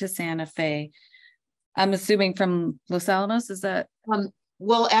drive to Santa Fe. I'm assuming from Los Alamos, is that?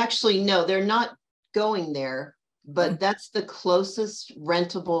 Well, actually, no, they're not going there, but that's the closest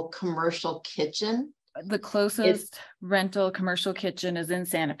rentable commercial kitchen. The closest rental commercial kitchen is in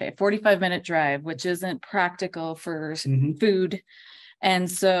Santa Fe, 45-minute drive, which isn't practical for food.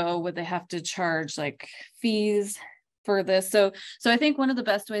 And so would they have to charge like fees for this? So I think one of the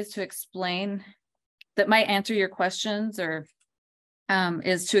best ways to explain that might answer your questions or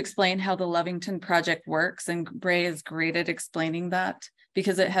is to explain how the Lovington project works. And Bray is great at explaining that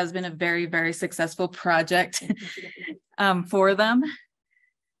because it has been a very, very successful project for them.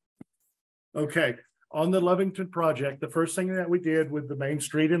 Okay. On the Lovington project, the first thing that we did with the main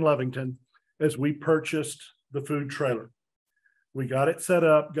street in Lovington is we purchased the food trailer. We got it set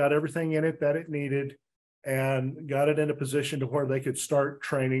up, got everything in it that it needed, and got it in a position to where they could start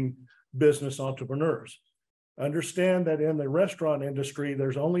training business entrepreneurs. Understand that in the restaurant industry,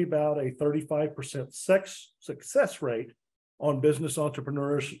 there's only about a 35% success rate on business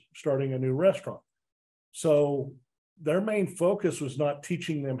entrepreneurs starting a new restaurant. So their main focus was not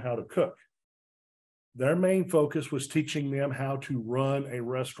teaching them how to cook. Their main focus was teaching them how to run a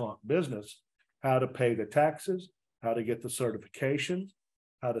restaurant business, how to pay the taxes, how to get the certifications,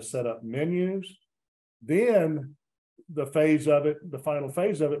 how to set up menus. Then the final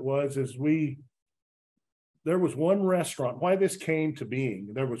phase of it was there was one restaurant. Why this came to being,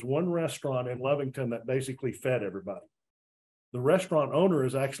 there was one restaurant in Lovington that basically fed everybody. The restaurant owner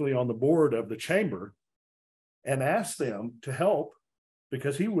is actually on the board of the chamber and asked them to help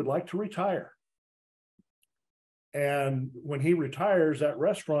because he would like to retire. And when he retires, that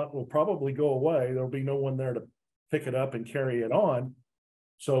restaurant will probably go away. There'll be no one there to pick it up and carry it on.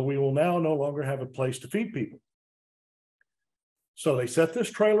 So we will now no longer have a place to feed people. So they set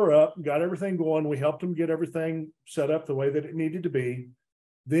this trailer up, got everything going. We helped them get everything set up the way that it needed to be.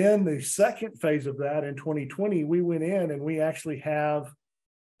 Then the second phase of that in 2020, we went in and we actually have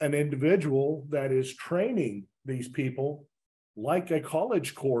an individual that is training these people like a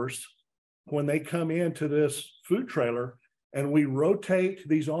college course when they come into this food trailer, and we rotate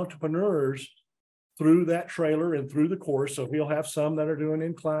these entrepreneurs through that trailer and through the course. So he'll have some that are doing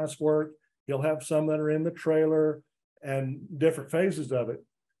in-class work. He'll have some that are in the trailer and different phases of it.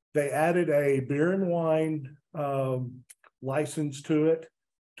 They added a beer and wine license to it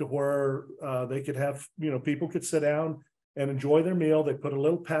to where they could have, people could sit down and enjoy their meal. They put a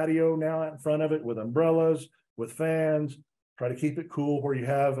little patio now out in front of it with umbrellas, with fans, try to keep it cool where you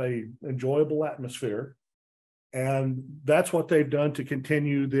have a enjoyable atmosphere. And that's what they've done to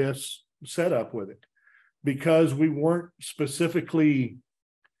continue this setup with it. Because we weren't specifically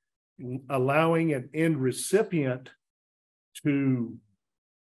allowing an end recipient to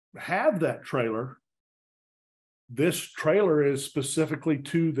have that trailer, this trailer is specifically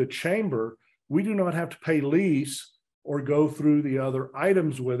to the chamber. We do not have to pay lease or go through the other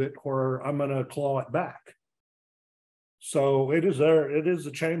items with it where I'm going to claw it back. So it is there. It is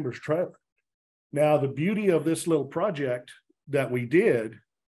the chamber's trailer. Now, the beauty of this little project that we did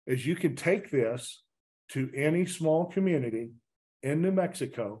is you can take this to any small community in New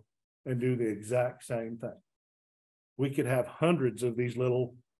Mexico and do the exact same thing. We could have hundreds of these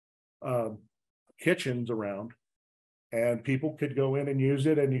little kitchens around, and people could go in and use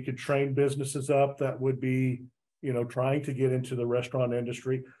it, and you could train businesses up that would be, trying to get into the restaurant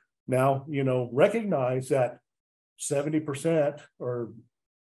industry. Now, recognize that 70% or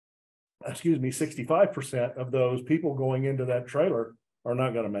 65% of those people going into that trailer are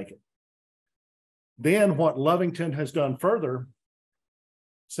not going to make it. Then what Lovington has done further,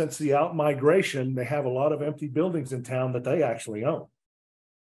 since the out-migration, they have a lot of empty buildings in town that they actually own.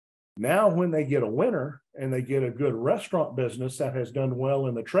 Now, when they get a winner and they get a good restaurant business that has done well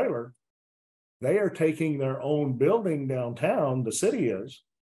in the trailer, they are taking their own building downtown, the city is,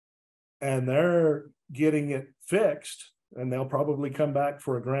 and they're getting it fixed, and they'll probably come back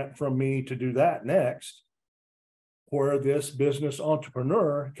for a grant from me to do that next, where this business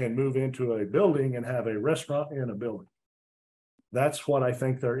entrepreneur can move into a building and have a restaurant in a building. That's what I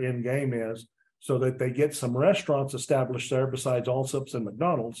think their end game is, so that they get some restaurants established there besides Allsup's and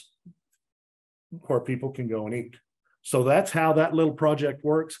McDonald's, where people can go and eat. So that's how that little project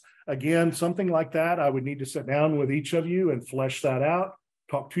works. Again, something like that, I would need to sit down with each of you and flesh that out,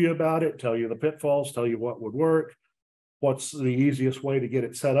 talk to you about it, tell you the pitfalls, tell you what would work, what's the easiest way to get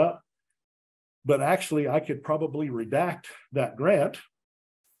it set up. But actually, I could probably redact that grant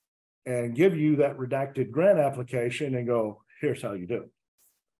and give you that redacted grant application and go, here's how you do it.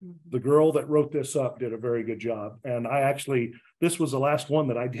 The girl that wrote this up did a very good job. And this was the last one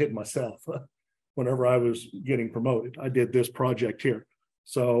that I did myself whenever I was getting promoted. I did this project here.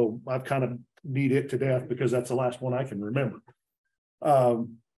 So I've kind of beat it to death because that's the last one I can remember.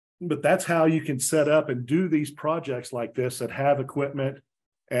 But that's how you can set up and do these projects like this that have equipment.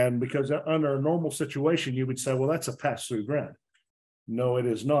 And because under a normal situation, you would say, well, that's a pass-through grant. No, it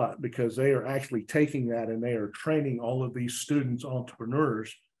is not, because they are actually taking that and they are training all of these students,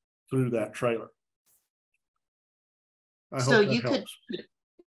 entrepreneurs, through that trailer. So you could,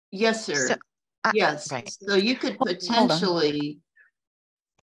 yes, sir. Yes. Right. So you could potentially.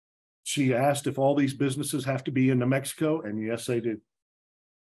 She asked if all these businesses have to be in New Mexico, and yes, they do.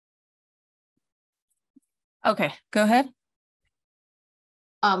 Okay, go ahead.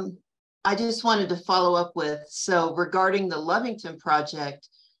 I just wanted to follow up with, so regarding the Lovington project,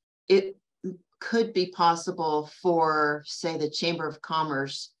 it could be possible for, say, the Chamber of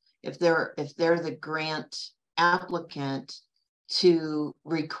Commerce, if they're the grant applicant, to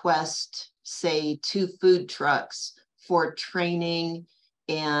request, say, 2 food trucks for training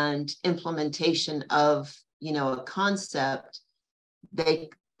and implementation of, a concept. They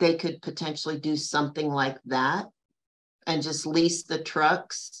could potentially do something like that and just lease the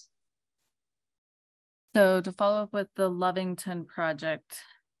trucks. So to follow up with the Lovington project,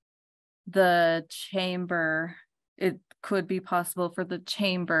 the chamber, it could be possible for the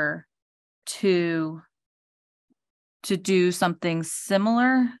chamber to do something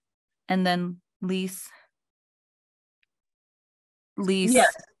similar and then lease.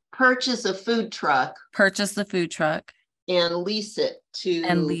 Yes, purchase a food truck. Purchase the food truck. And lease it to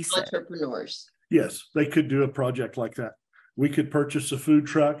entrepreneurs. Yes, they could do a project like that. We could purchase a food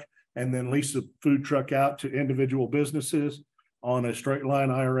truck and then lease the food truck out to individual businesses on a straight line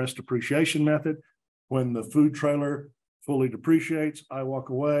IRS depreciation method. When the food trailer fully depreciates, I walk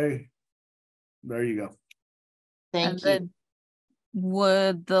away. There you go. Thank you.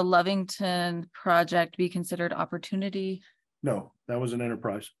 Would the Lovington project be considered opportunity? No, that was an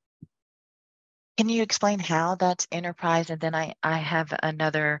enterprise. Can you explain how that's enterprise? And then I have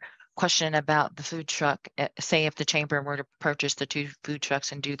another question about the food truck. Say if the chamber were to purchase the 2 food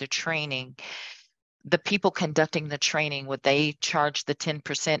trucks and do the training, the people conducting the training, would they charge the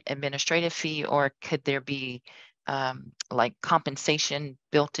 10% administrative fee, or could there be like compensation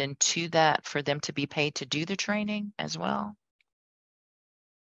built into that for them to be paid to do the training as well?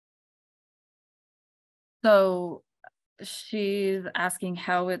 So she's asking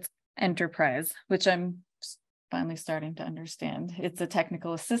how it's enterprise, which I'm finally starting to understand. It's a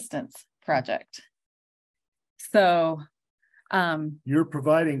technical assistance project. So you're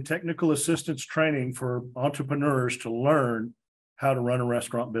providing technical assistance training for entrepreneurs to learn how to run a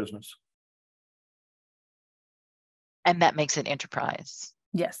restaurant business. And that makes it enterprise.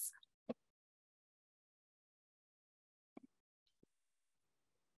 Yes.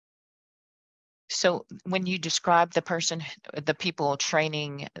 So when you describe the people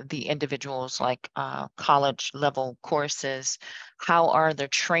training the individuals, like college level courses, how are the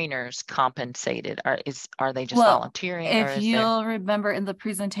trainers compensated? Are they just volunteering? If you'll remember in the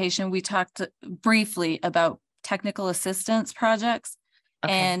presentation, we talked briefly about technical assistance projects,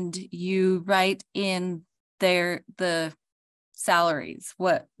 and you write in there the salaries,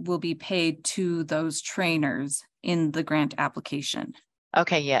 what will be paid to those trainers in the grant application.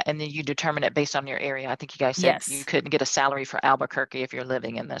 Okay, yeah, and then you determine it based on your area. I think you guys said you couldn't get a salary for Albuquerque if you're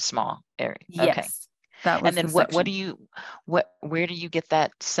living in the small area. Yes, okay. That was. And then where do you get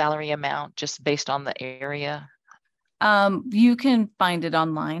that salary amount, just based on the area? You can find it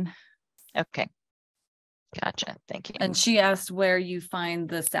online. Okay, gotcha. Thank you. And she asked where you find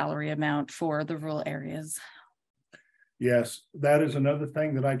the salary amount for the rural areas. Yes, that is another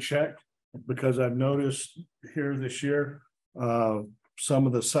thing that I checked, because I've noticed here this year, some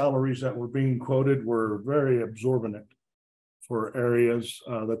of the salaries that were being quoted were very exorbitant for areas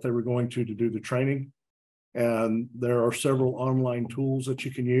that they were going to do the training. And there are several online tools that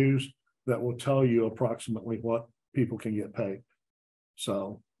you can use that will tell you approximately what people can get paid.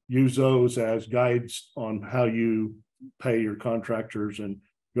 So use those as guides on how you pay your contractors and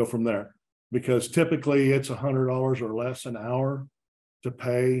go from there. Because typically it's $100 or less an hour to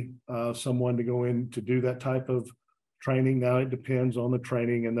pay someone to go in to do that type of training. Now it depends on the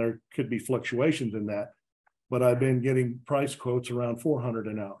training, and there could be fluctuations in that, but I've been getting price quotes around $400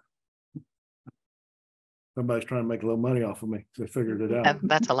 an hour. Somebody's trying to make a little money off of me. They figured it out. And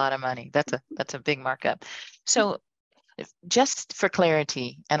that's a lot of money. That's a big markup. So just for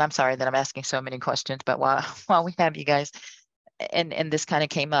clarity, and I'm sorry that I'm asking so many questions, but while we have you guys, and this kind of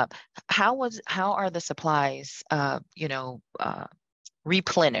came up, how are the supplies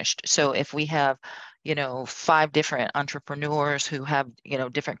replenished? So if we have 5 different entrepreneurs who have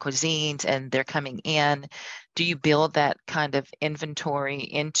different cuisines and they're coming in, do you build that kind of inventory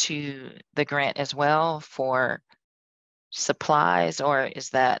into the grant as well for supplies, or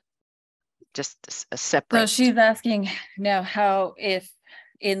is that just a separate? So she's asking now how, if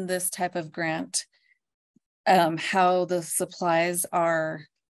in this type of grant, how the supplies are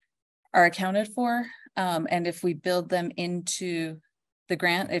accounted for, and if we build them into the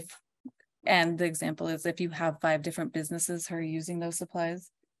grant, and the example is if you have 5 different businesses who are using those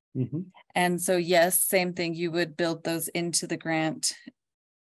supplies. Mhm. And so, yes, same thing, you would build those into the grant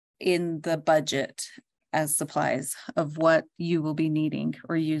in the budget as supplies of what you will be needing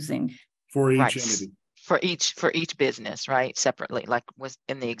or using. For each Right. entity. For each business, right? Separately, like was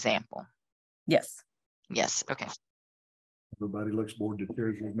in the example. Yes. Yes. Okay. Everybody looks bored to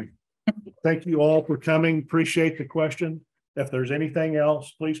tears with me. Thank you all for coming. Appreciate the question. If there's anything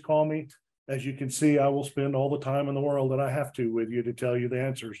else, please call me. As you can see, I will spend all the time in the world that I have to with you to tell you the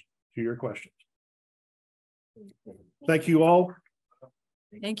answers to your questions. Thank you all.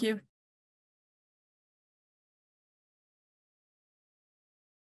 Thank you.